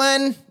 John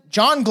Glenn,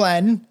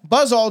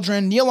 Buzz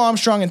Aldrin, Neil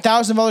Armstrong, and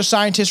thousands of other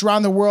scientists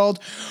around the world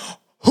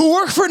who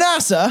work for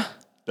NASA.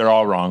 They're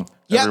all wrong.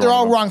 Yeah, they're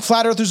all wrong.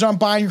 Flat Earthers aren't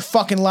buying your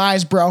fucking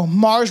lies, bro.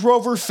 Mars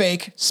rover,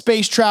 fake.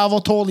 Space travel,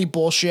 totally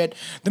bullshit.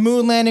 The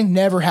moon landing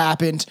never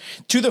happened.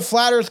 To the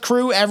Flat Earth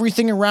crew,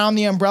 everything around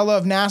the umbrella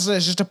of NASA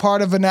is just a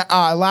part of an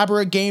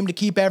elaborate game to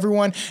keep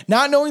everyone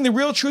not knowing the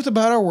real truth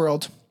about our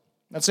world.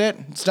 That's it.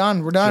 It's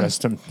done. We're done.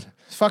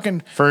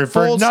 Fucking for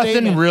nothing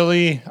statement.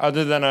 Really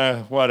other than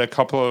a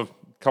couple of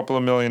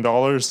 $2 million.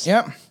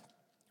 Yep.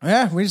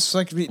 Yeah, we just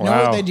know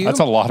what they do. That's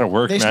a lot of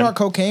work. They snort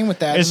cocaine with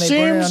that and they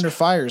burn it under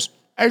fires.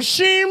 It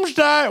seems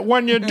that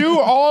when you do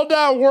all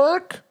that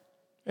work,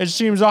 it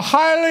seems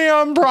highly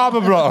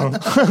improbable.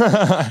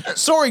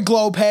 Sorry,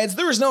 globe heads.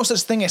 There is no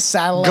such thing as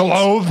satellites.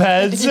 Globe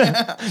heads?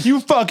 You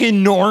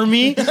fucking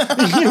normie.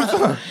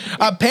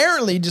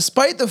 Apparently,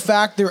 despite the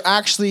fact there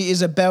actually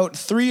is about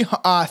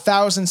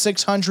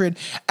 3,600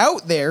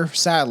 out there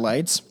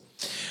satellites,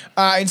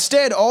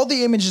 instead, all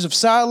the images of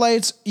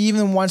satellites,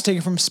 even ones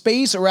taken from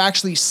space, are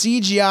actually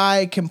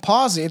CGI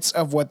composites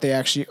of what they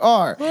actually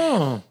are.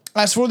 Oh.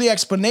 As for the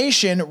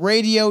explanation,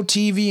 radio,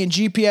 TV, and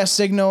GPS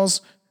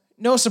signals,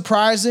 no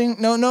surprise.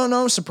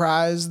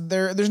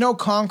 There's no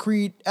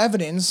concrete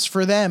evidence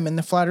for them in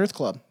the Flat Earth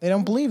Club. They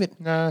don't believe it.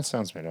 Nah, that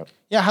sounds made up.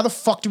 Yeah, how the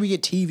fuck do we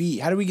get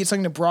TV? How do we get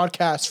something to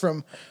broadcast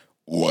from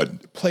one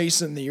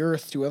place in the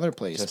Earth to other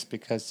place? Just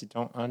because you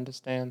don't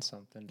understand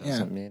something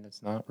doesn't mean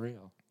it's not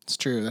real. It's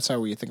true. That's how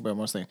we think about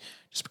most things.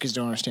 Just because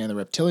you don't understand the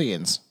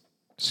reptilians.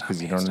 Just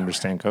because you don't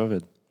understand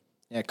COVID.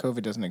 Yeah,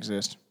 COVID doesn't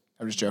exist.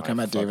 I'm just joking. I'm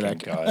at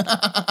David.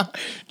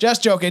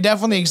 Just joking. It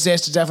definitely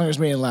exists. It definitely was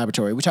made in a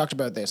laboratory. We talked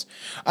about this.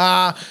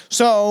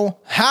 So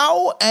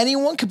how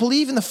anyone could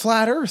believe in the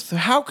flat Earth?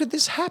 How could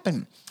this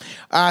happen?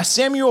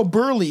 Samuel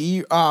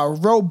Burley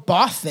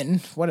Robotham,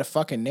 what a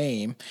fucking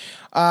name,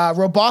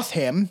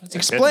 Robotham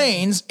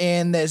explains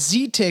in the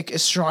Zetic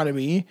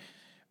astronomy,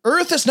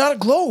 Earth is not a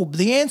globe.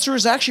 The answer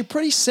is actually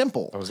pretty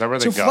simple. Oh, is that where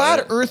they got flat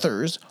it?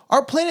 Earthers,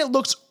 our planet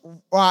looks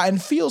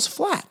and feels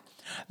flat.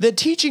 The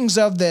teachings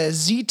of the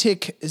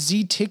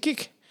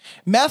Zetic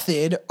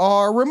method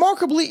are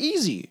remarkably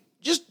easy.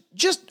 Just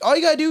all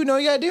you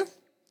gotta do,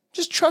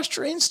 just trust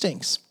your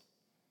instincts.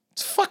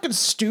 It's fucking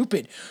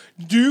stupid.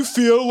 Do you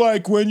feel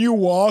like when you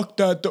walk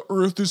that the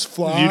earth is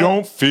flat? You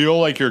don't feel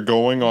like you're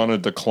going on a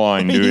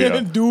decline, do you? Yeah,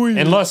 do you?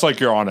 Unless like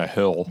you're on a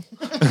hill.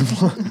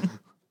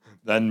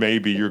 Then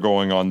maybe you're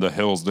going on the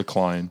hill's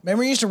decline.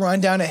 Remember you used to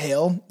run down a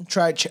hill,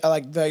 try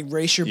like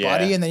race your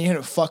body, and then you end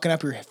up fucking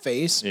up your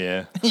face?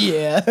 Yeah.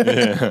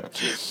 Yeah.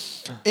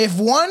 If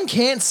one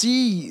can't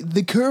see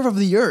the curve of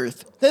the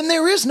earth, then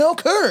there is no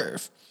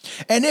curve.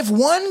 And if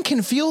one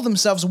can feel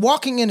themselves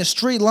walking in a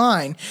straight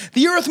line,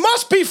 the earth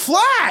must be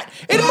flat.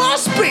 It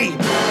must be.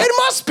 It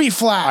must be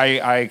flat.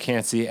 I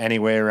can't see any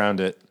way around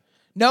it.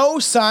 No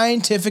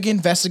scientific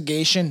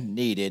investigation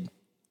needed.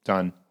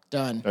 Done.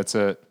 That's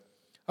it.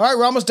 All right,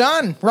 we're almost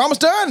done.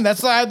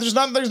 That's there's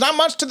not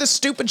much to this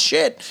stupid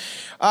shit.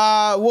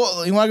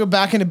 Well, you want to go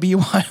back into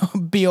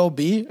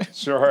B.O.B.?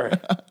 Sure.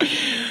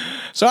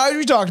 So as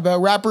we talked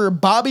about, rapper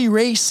Bobby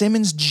Ray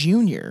Simmons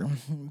Jr.,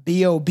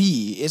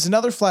 B.O.B., is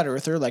another flat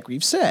earther, like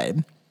we've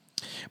said.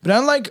 But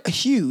unlike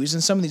Hughes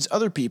and some of these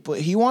other people,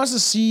 he wants to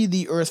see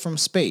the earth from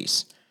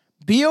space.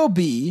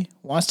 B.O.B.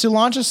 wants to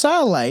launch a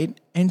satellite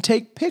and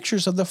take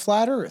pictures of the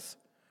flat earth.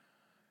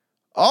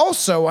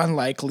 Also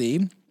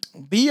unlikely,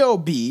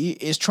 B.O.B.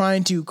 is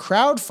trying to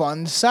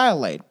crowdfund the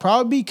satellite,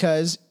 probably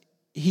because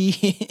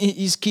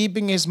he's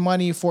keeping his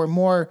money for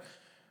more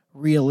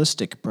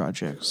realistic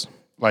projects.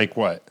 Like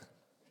what?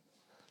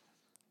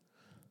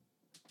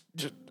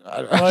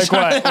 Like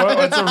what?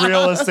 What's a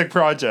realistic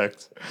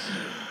project?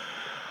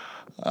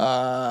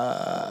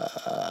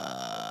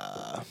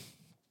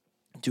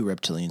 Do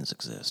reptilians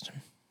exist?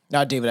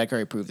 Now, David Icke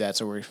already proved that,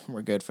 so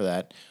we're good for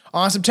that.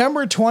 On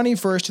September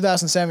 21st,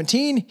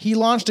 2017, he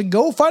launched a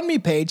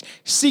GoFundMe page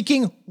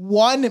seeking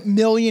 $1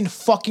 million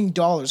fucking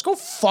dollars. Go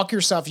fuck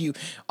yourself, you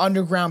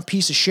underground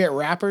piece of shit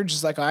rapper,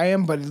 just like I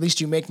am, but at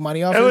least you make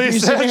money off At your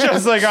least music.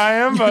 just like I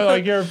am, but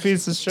like you're a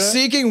piece of shit.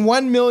 Seeking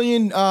 $1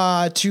 million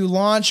to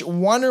launch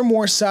one or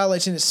more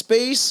satellites into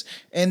space,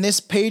 and this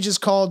page is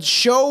called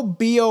Show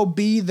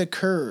B.O.B. the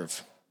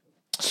Curve.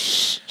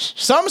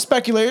 Some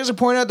speculators have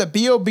pointed out that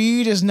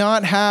B.O.B. does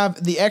not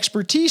have the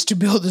expertise to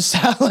build a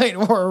satellite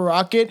or a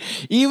rocket,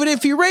 even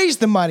if he raised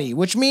the money,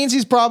 which means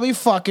he's probably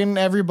fucking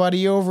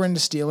everybody over into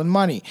stealing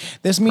money.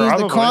 This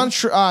means the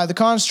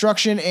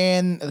construction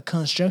and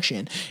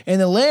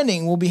the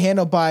landing will be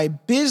handled by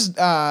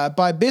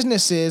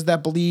businesses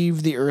that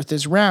believe the Earth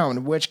is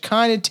round, which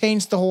kind of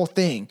taints the whole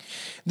thing.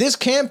 This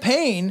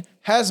campaign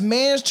has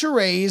managed to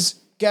raise,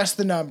 guess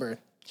the number.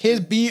 His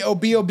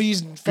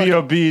B.O.B.'s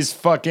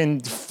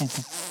fucking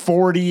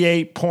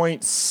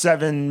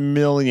 48.7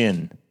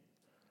 million.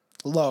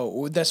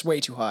 Low. That's way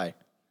too high.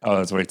 Oh,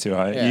 that's way too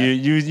high. Yeah.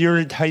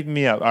 You're hyping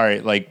me up. All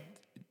right, like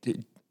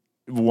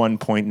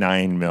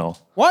 1.9 mil.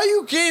 Why are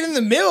you getting in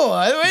the middle?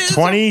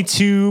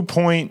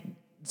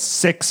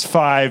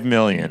 22.65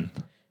 million.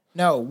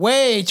 No,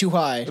 way too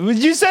high.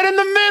 You said in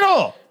the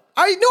middle.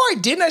 I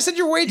didn't. I said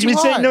you're way too high. You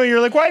said no. You're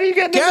like, why do you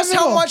get? Guess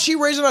how much he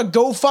raised on a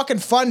Go fucking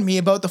fund me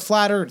about the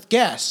flat Earth.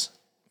 Guess.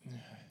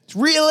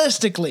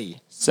 Realistically,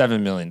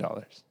 $7 million.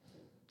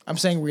 I'm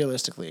saying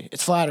realistically,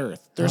 it's flat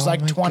Earth. There's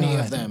like 20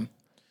 of them.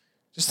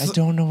 I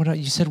don't know what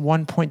you said.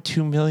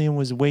 1.2 million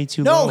was way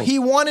too No, low. he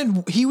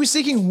was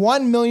seeking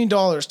 $1 million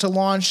to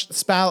launch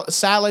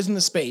satellites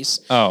into space.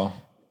 Oh,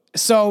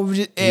 so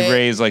he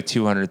raised like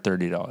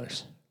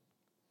 $230.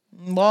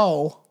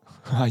 Low.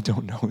 I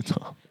don't know.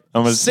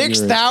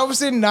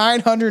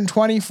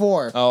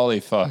 $6,924.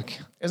 Holy fuck!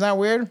 Isn't that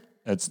weird?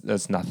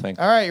 That's nothing.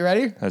 All right, you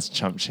ready? That's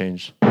chump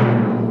change.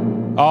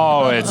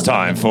 Oh, it's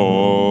time for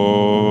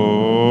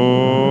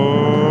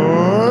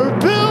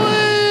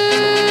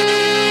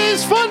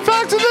Billy's Fun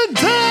Fact of the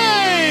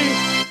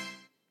Day.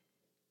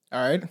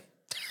 All right.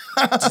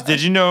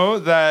 Did you know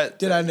that?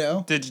 Did I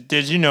know?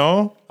 Did you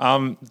know?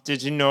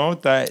 Did you know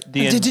that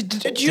the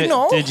Did you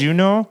know? Did you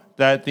know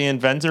that the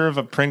inventor of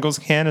a Pringles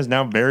can is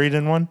now buried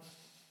in one?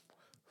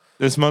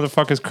 This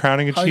motherfucker's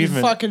crowning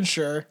achievement. Are you fucking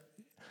sure?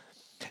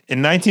 In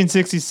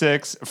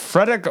 1966,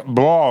 Frederick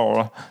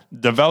Ball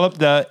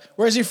developed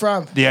Where's he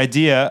from? the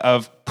idea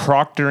of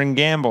Procter &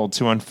 Gamble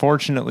to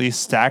unfortunately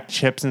stack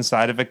chips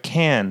inside of a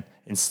can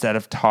instead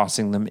of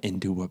tossing them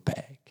into a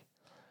bag.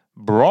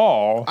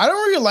 Brawl. I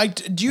don't really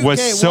like. Do you?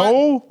 Was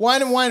so.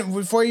 One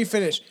before you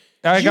finish.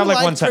 I got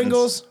like one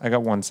Pringles? sentence. I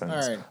got one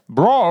sentence. All right.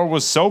 Brawl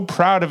was so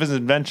proud of his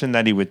invention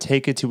that he would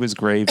take it to his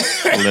grave,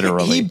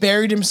 literally. He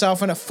buried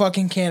himself in a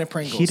fucking can of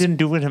Pringles. He didn't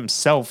do it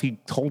himself. He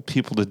told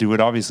people to do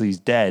it. Obviously,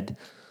 he's dead.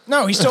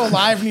 No, he's still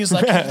alive, and he's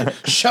like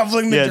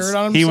shoveling the dirt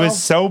on himself. He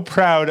was so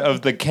proud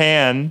of the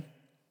can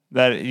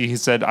that he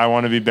said, "I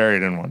want to be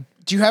buried in one."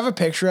 Do you have a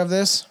picture of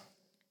this?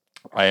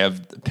 I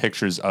have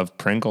pictures of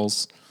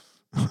Pringles.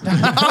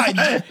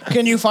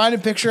 Can you find a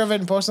picture of it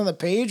and post on the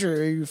page, or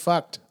are you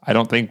fucked? I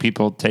don't think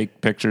people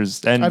take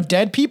pictures of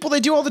dead people. They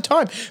do all the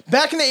time.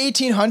 Back in the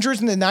 1800s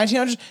and the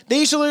 1900s, they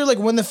used to literally,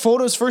 like, when the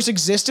photos first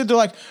existed, they're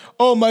like,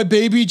 "Oh, my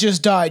baby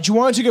just died. Do you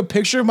want to take a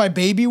picture of my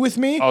baby with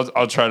me?"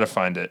 I'll try to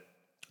find it.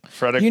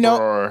 Frederick you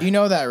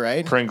know that,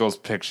 right? Pringles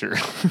picture.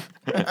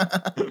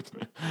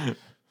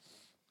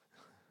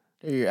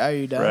 Are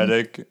you done?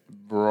 Frederick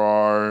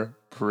Brar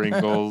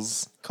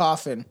Pringles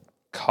coffin.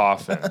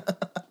 I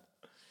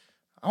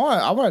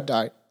want to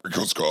die.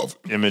 Pringles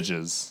coffin.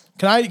 Images.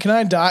 Can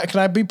I die? Can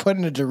I be put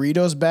in a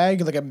Doritos bag,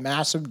 like a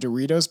massive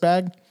Doritos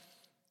bag?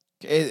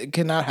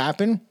 Can that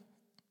happen?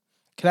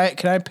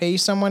 Can I pay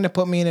someone to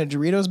put me in a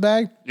Doritos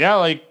bag? Yeah,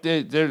 like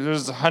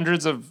there's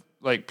hundreds of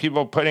like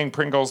people putting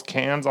Pringles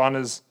cans on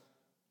his.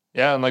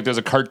 Yeah, and like there's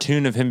a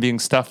cartoon of him being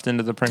stuffed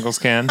into the Pringles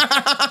can.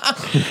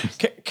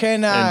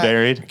 And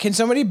buried. Can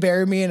somebody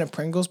bury me in a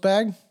Pringles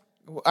bag?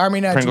 I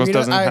mean, a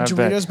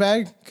Doritos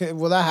bag.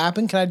 Will that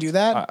happen? Can I do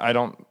that? I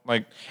don't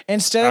like.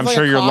 Instead of I'm like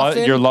sure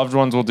coffin, your loved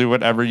ones will do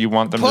whatever you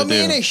want them to do. Put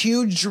me in a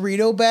huge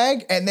Dorito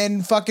bag and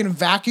then fucking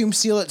vacuum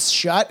seal it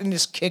shut and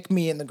just kick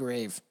me in the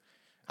grave.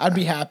 I'd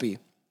be happy.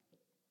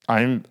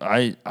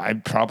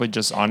 I'd probably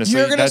just honestly.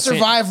 You're gonna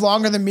survive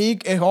longer than me,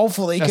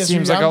 hopefully, because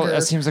you're younger.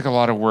 That seems like a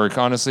lot of work.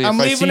 Honestly, if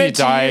I see you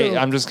die,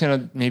 I'm just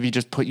gonna maybe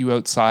just put you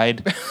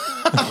outside.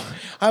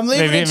 I'm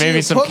leaving it to maybe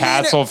you. Some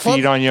cats will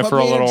feed on you for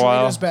a little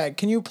while. Bag.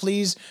 Can you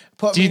please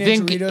put me in a Doritos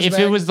bag? Do you think if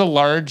it was the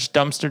large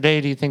dumpster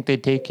day, do you think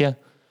they'd take you?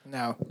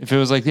 No. If it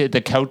was like the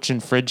couch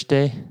and fridge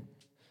day,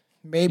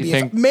 maybe.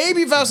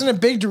 If I was in a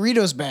big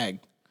Doritos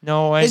bag.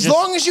 No, as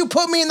long as you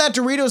put me in that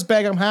Doritos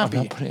bag, I'm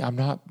happy. I'm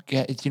not.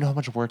 Do you know how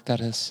much work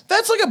that is?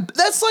 That's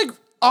like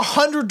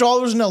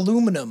 $100 in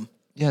aluminum.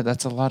 Yeah,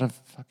 that's a lot of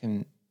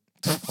fucking.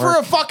 For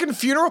a fucking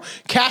funeral,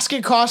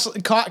 caskets cost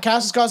like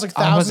thousands of dollars.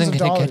 I wasn't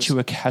gonna get you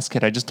a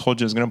casket. I just told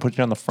you I was gonna put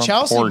you on the front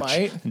porch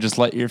and just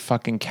let your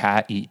fucking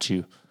cat eat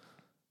you.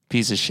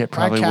 Piece of shit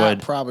probably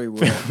would. Probably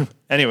would.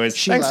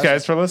 Anyways, thanks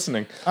guys for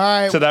listening. All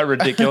right. To that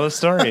ridiculous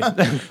story.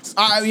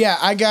 Yeah,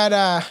 I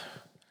got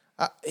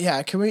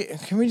yeah, can we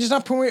just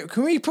not put me?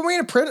 Can we put me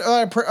in a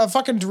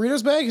fucking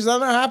Doritos bag? Is that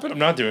not happen? I'm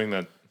not doing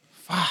that.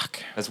 Fuck.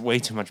 That's way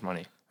too much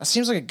money. That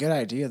seems like a good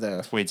idea, though.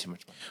 It's way too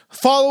much money.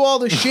 Follow all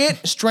the shit.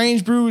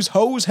 Strange Brews,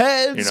 Hose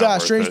Heads,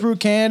 Strange Brew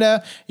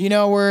Canada. You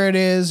know where it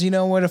is. You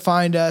know where to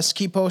find us.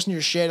 Keep posting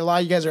your shit. A lot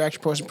of you guys are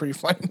actually posting pretty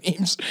funny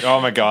memes. Oh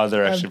my God,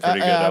 they're actually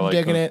pretty good. I'm like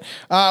digging it.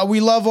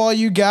 We love all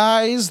you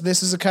guys.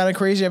 This is a kind of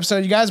crazy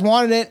episode. You guys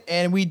wanted it,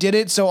 and we did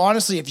it. So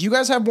honestly, if you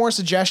guys have more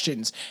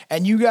suggestions,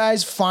 and you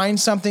guys find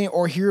something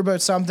or hear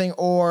about something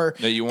or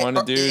that you want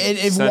to do,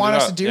 if you want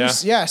us to do,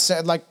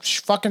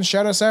 fucking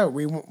shout us out.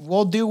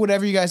 We'll do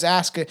whatever you guys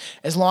ask,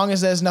 as long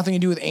as there's nothing to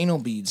do with anal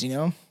beads, you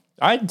know?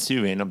 I'd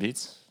do anal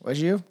beads. Would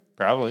you?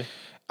 Probably.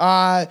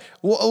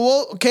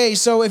 Well, okay,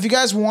 so if you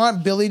guys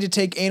want Billy to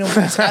take anal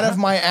beads out of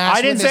my ass,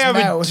 I didn't say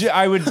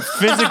I would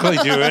physically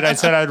do it. I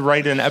said I'd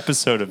write an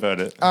episode about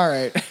it. All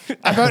right.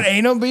 About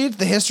anal beads,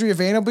 the history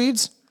of anal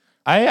beads?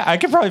 I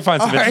could probably find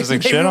some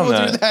interesting shit on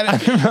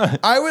that.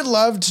 I would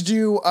love to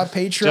do a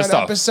Patreon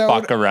episode.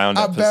 Fuck around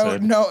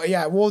episode.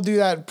 We'll do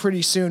that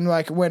pretty soon,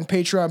 like when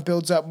Patreon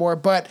builds up more.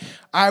 But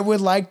I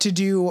would like to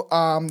do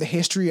the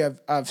history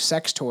of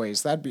sex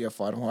toys. That'd be a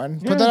fun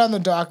one. Yeah. Put that on the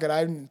docket.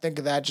 I didn't think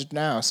of that just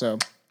now. So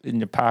in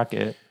your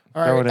pocket.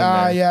 All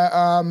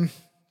right.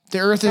 The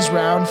Earth is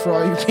round for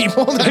all you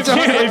people. If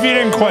you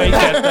didn't quite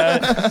get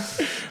that,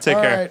 take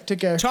care. All right, take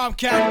care.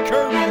 Tomcat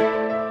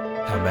Curry.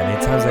 How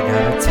many times I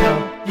gotta tell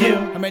you?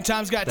 How many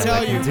times gotta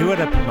tell you? Do what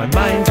I put my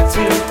mind to.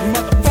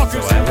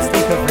 Motherfuckers. So I will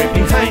sneak up right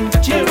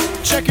behind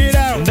you. Check it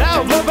out.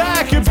 Now blow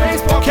back your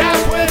baseball cap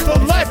with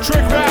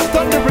electric rap,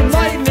 thunder and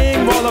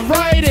lightning. While I'm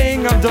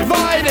writing, I'm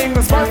dividing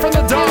the smart from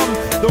the dumb.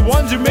 The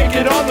ones who make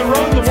it on their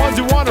own, the ones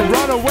who want to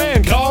run away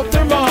and call up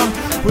their mom.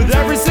 With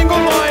every single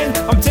line,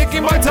 I'm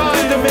taking my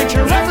time to make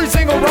sure every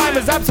single rhyme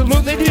is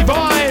absolutely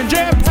divine.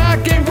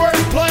 Jam-packing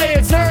wordplay,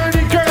 it's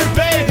nerdy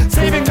curvebait.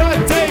 Saving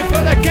the day for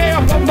the gay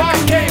up on my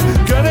cape.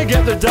 Gonna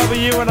get the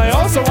W and I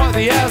also want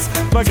the S.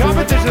 My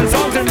competition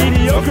songs are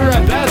mediocre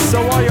at best.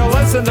 So while you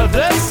listen to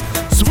this,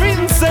 sweet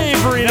and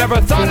savory,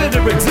 never thought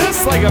it'd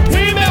exist like a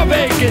female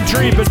bacon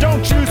tree. But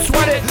don't you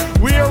sweat it,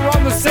 we are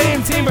on the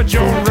same team, but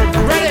you'll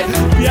regret it.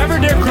 If you ever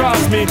dare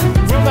cross me,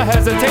 will not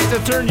hesitate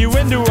to turn you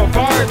into a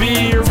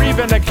Barbie or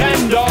even a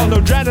Ken doll. No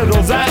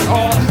genitals at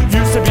all.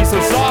 Used to be so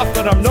soft,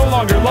 but I'm no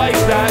longer like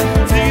that.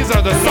 These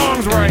are the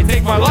songs where I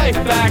take my life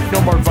back.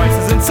 No more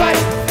vices in sight,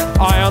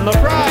 eye on the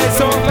prize.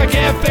 So if I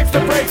can't fix the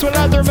brakes, what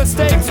other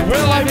mistakes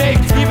will I make?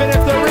 Even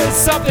if there is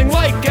something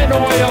like an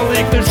oil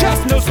leak, there's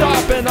just no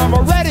stopping, I'm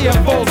already at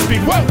full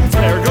speed. Whoa,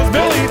 there goes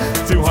Billy,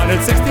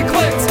 260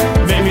 clicks.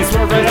 Made me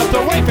swerve right up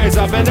the way, face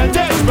up in a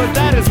ditch. But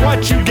that is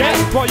what you get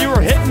while you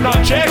were hitting on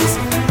chicks.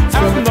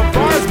 Out in the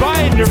bars,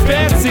 buying your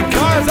fancy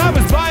cars. I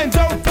was buying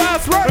dope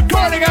fast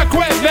recording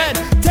equipment.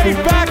 Take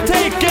back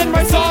taking,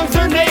 my songs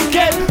are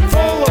naked.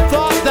 Full of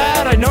thought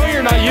that I know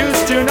you're not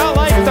used to. Not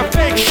like the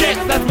fake shit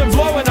that's been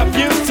blowing up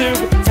YouTube.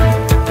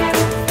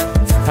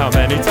 How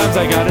many times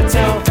I gotta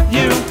tell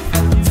you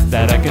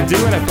that I can do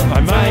what I put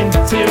my mind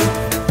to?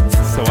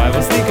 So I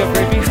will sneak up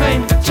right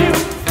behind you.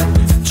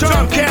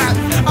 Tomcat,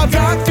 I've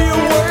got few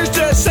words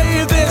to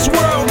say in this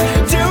world.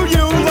 Do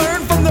you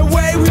learn from the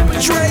way we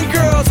portray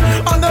girls?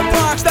 On the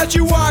box that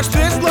you watch,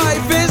 this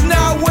life is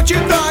not what you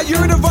thought.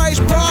 Your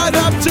device brought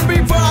up to be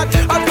bought.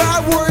 I've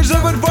got words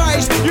of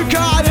advice. You're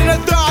caught in a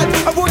thought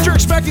of what you're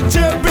expected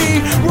to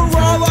be. We're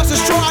all lost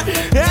distraught,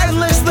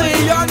 endlessly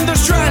under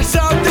stress.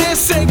 cause of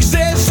this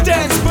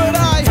existence. But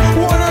I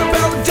wonder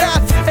about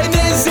death, and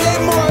is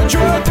it more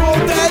enjoyable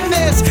than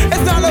this?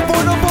 It's not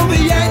avoidable,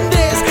 the end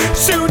is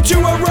soon to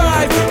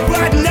arrive,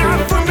 but not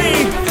for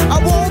me. I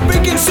won't be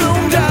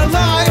consumed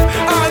alive,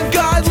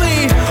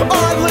 ungodly.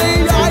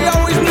 Oddly, I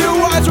always knew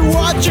eyes were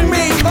watching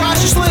me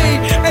cautiously,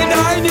 and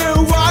I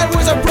knew I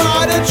was a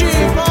prodigy.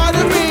 Part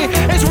of me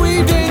is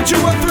weaved into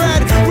a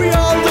thread. We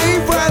all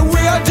leave when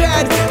we are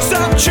dead.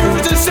 Some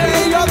choose to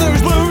say,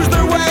 others lose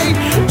their way.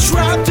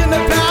 Trapped in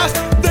the past,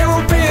 there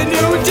will be a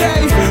new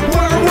day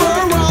where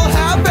we're all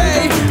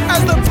happy,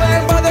 as the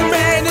plan by the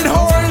man in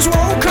horns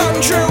won't come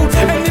true.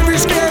 And if you're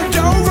scared,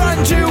 don't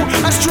run to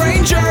a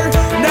stranger.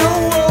 No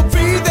one will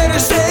be there to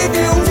save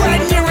you when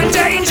you're in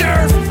danger.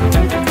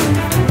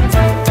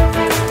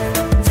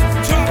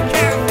 Top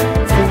Cat,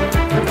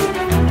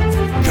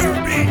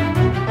 Kirby.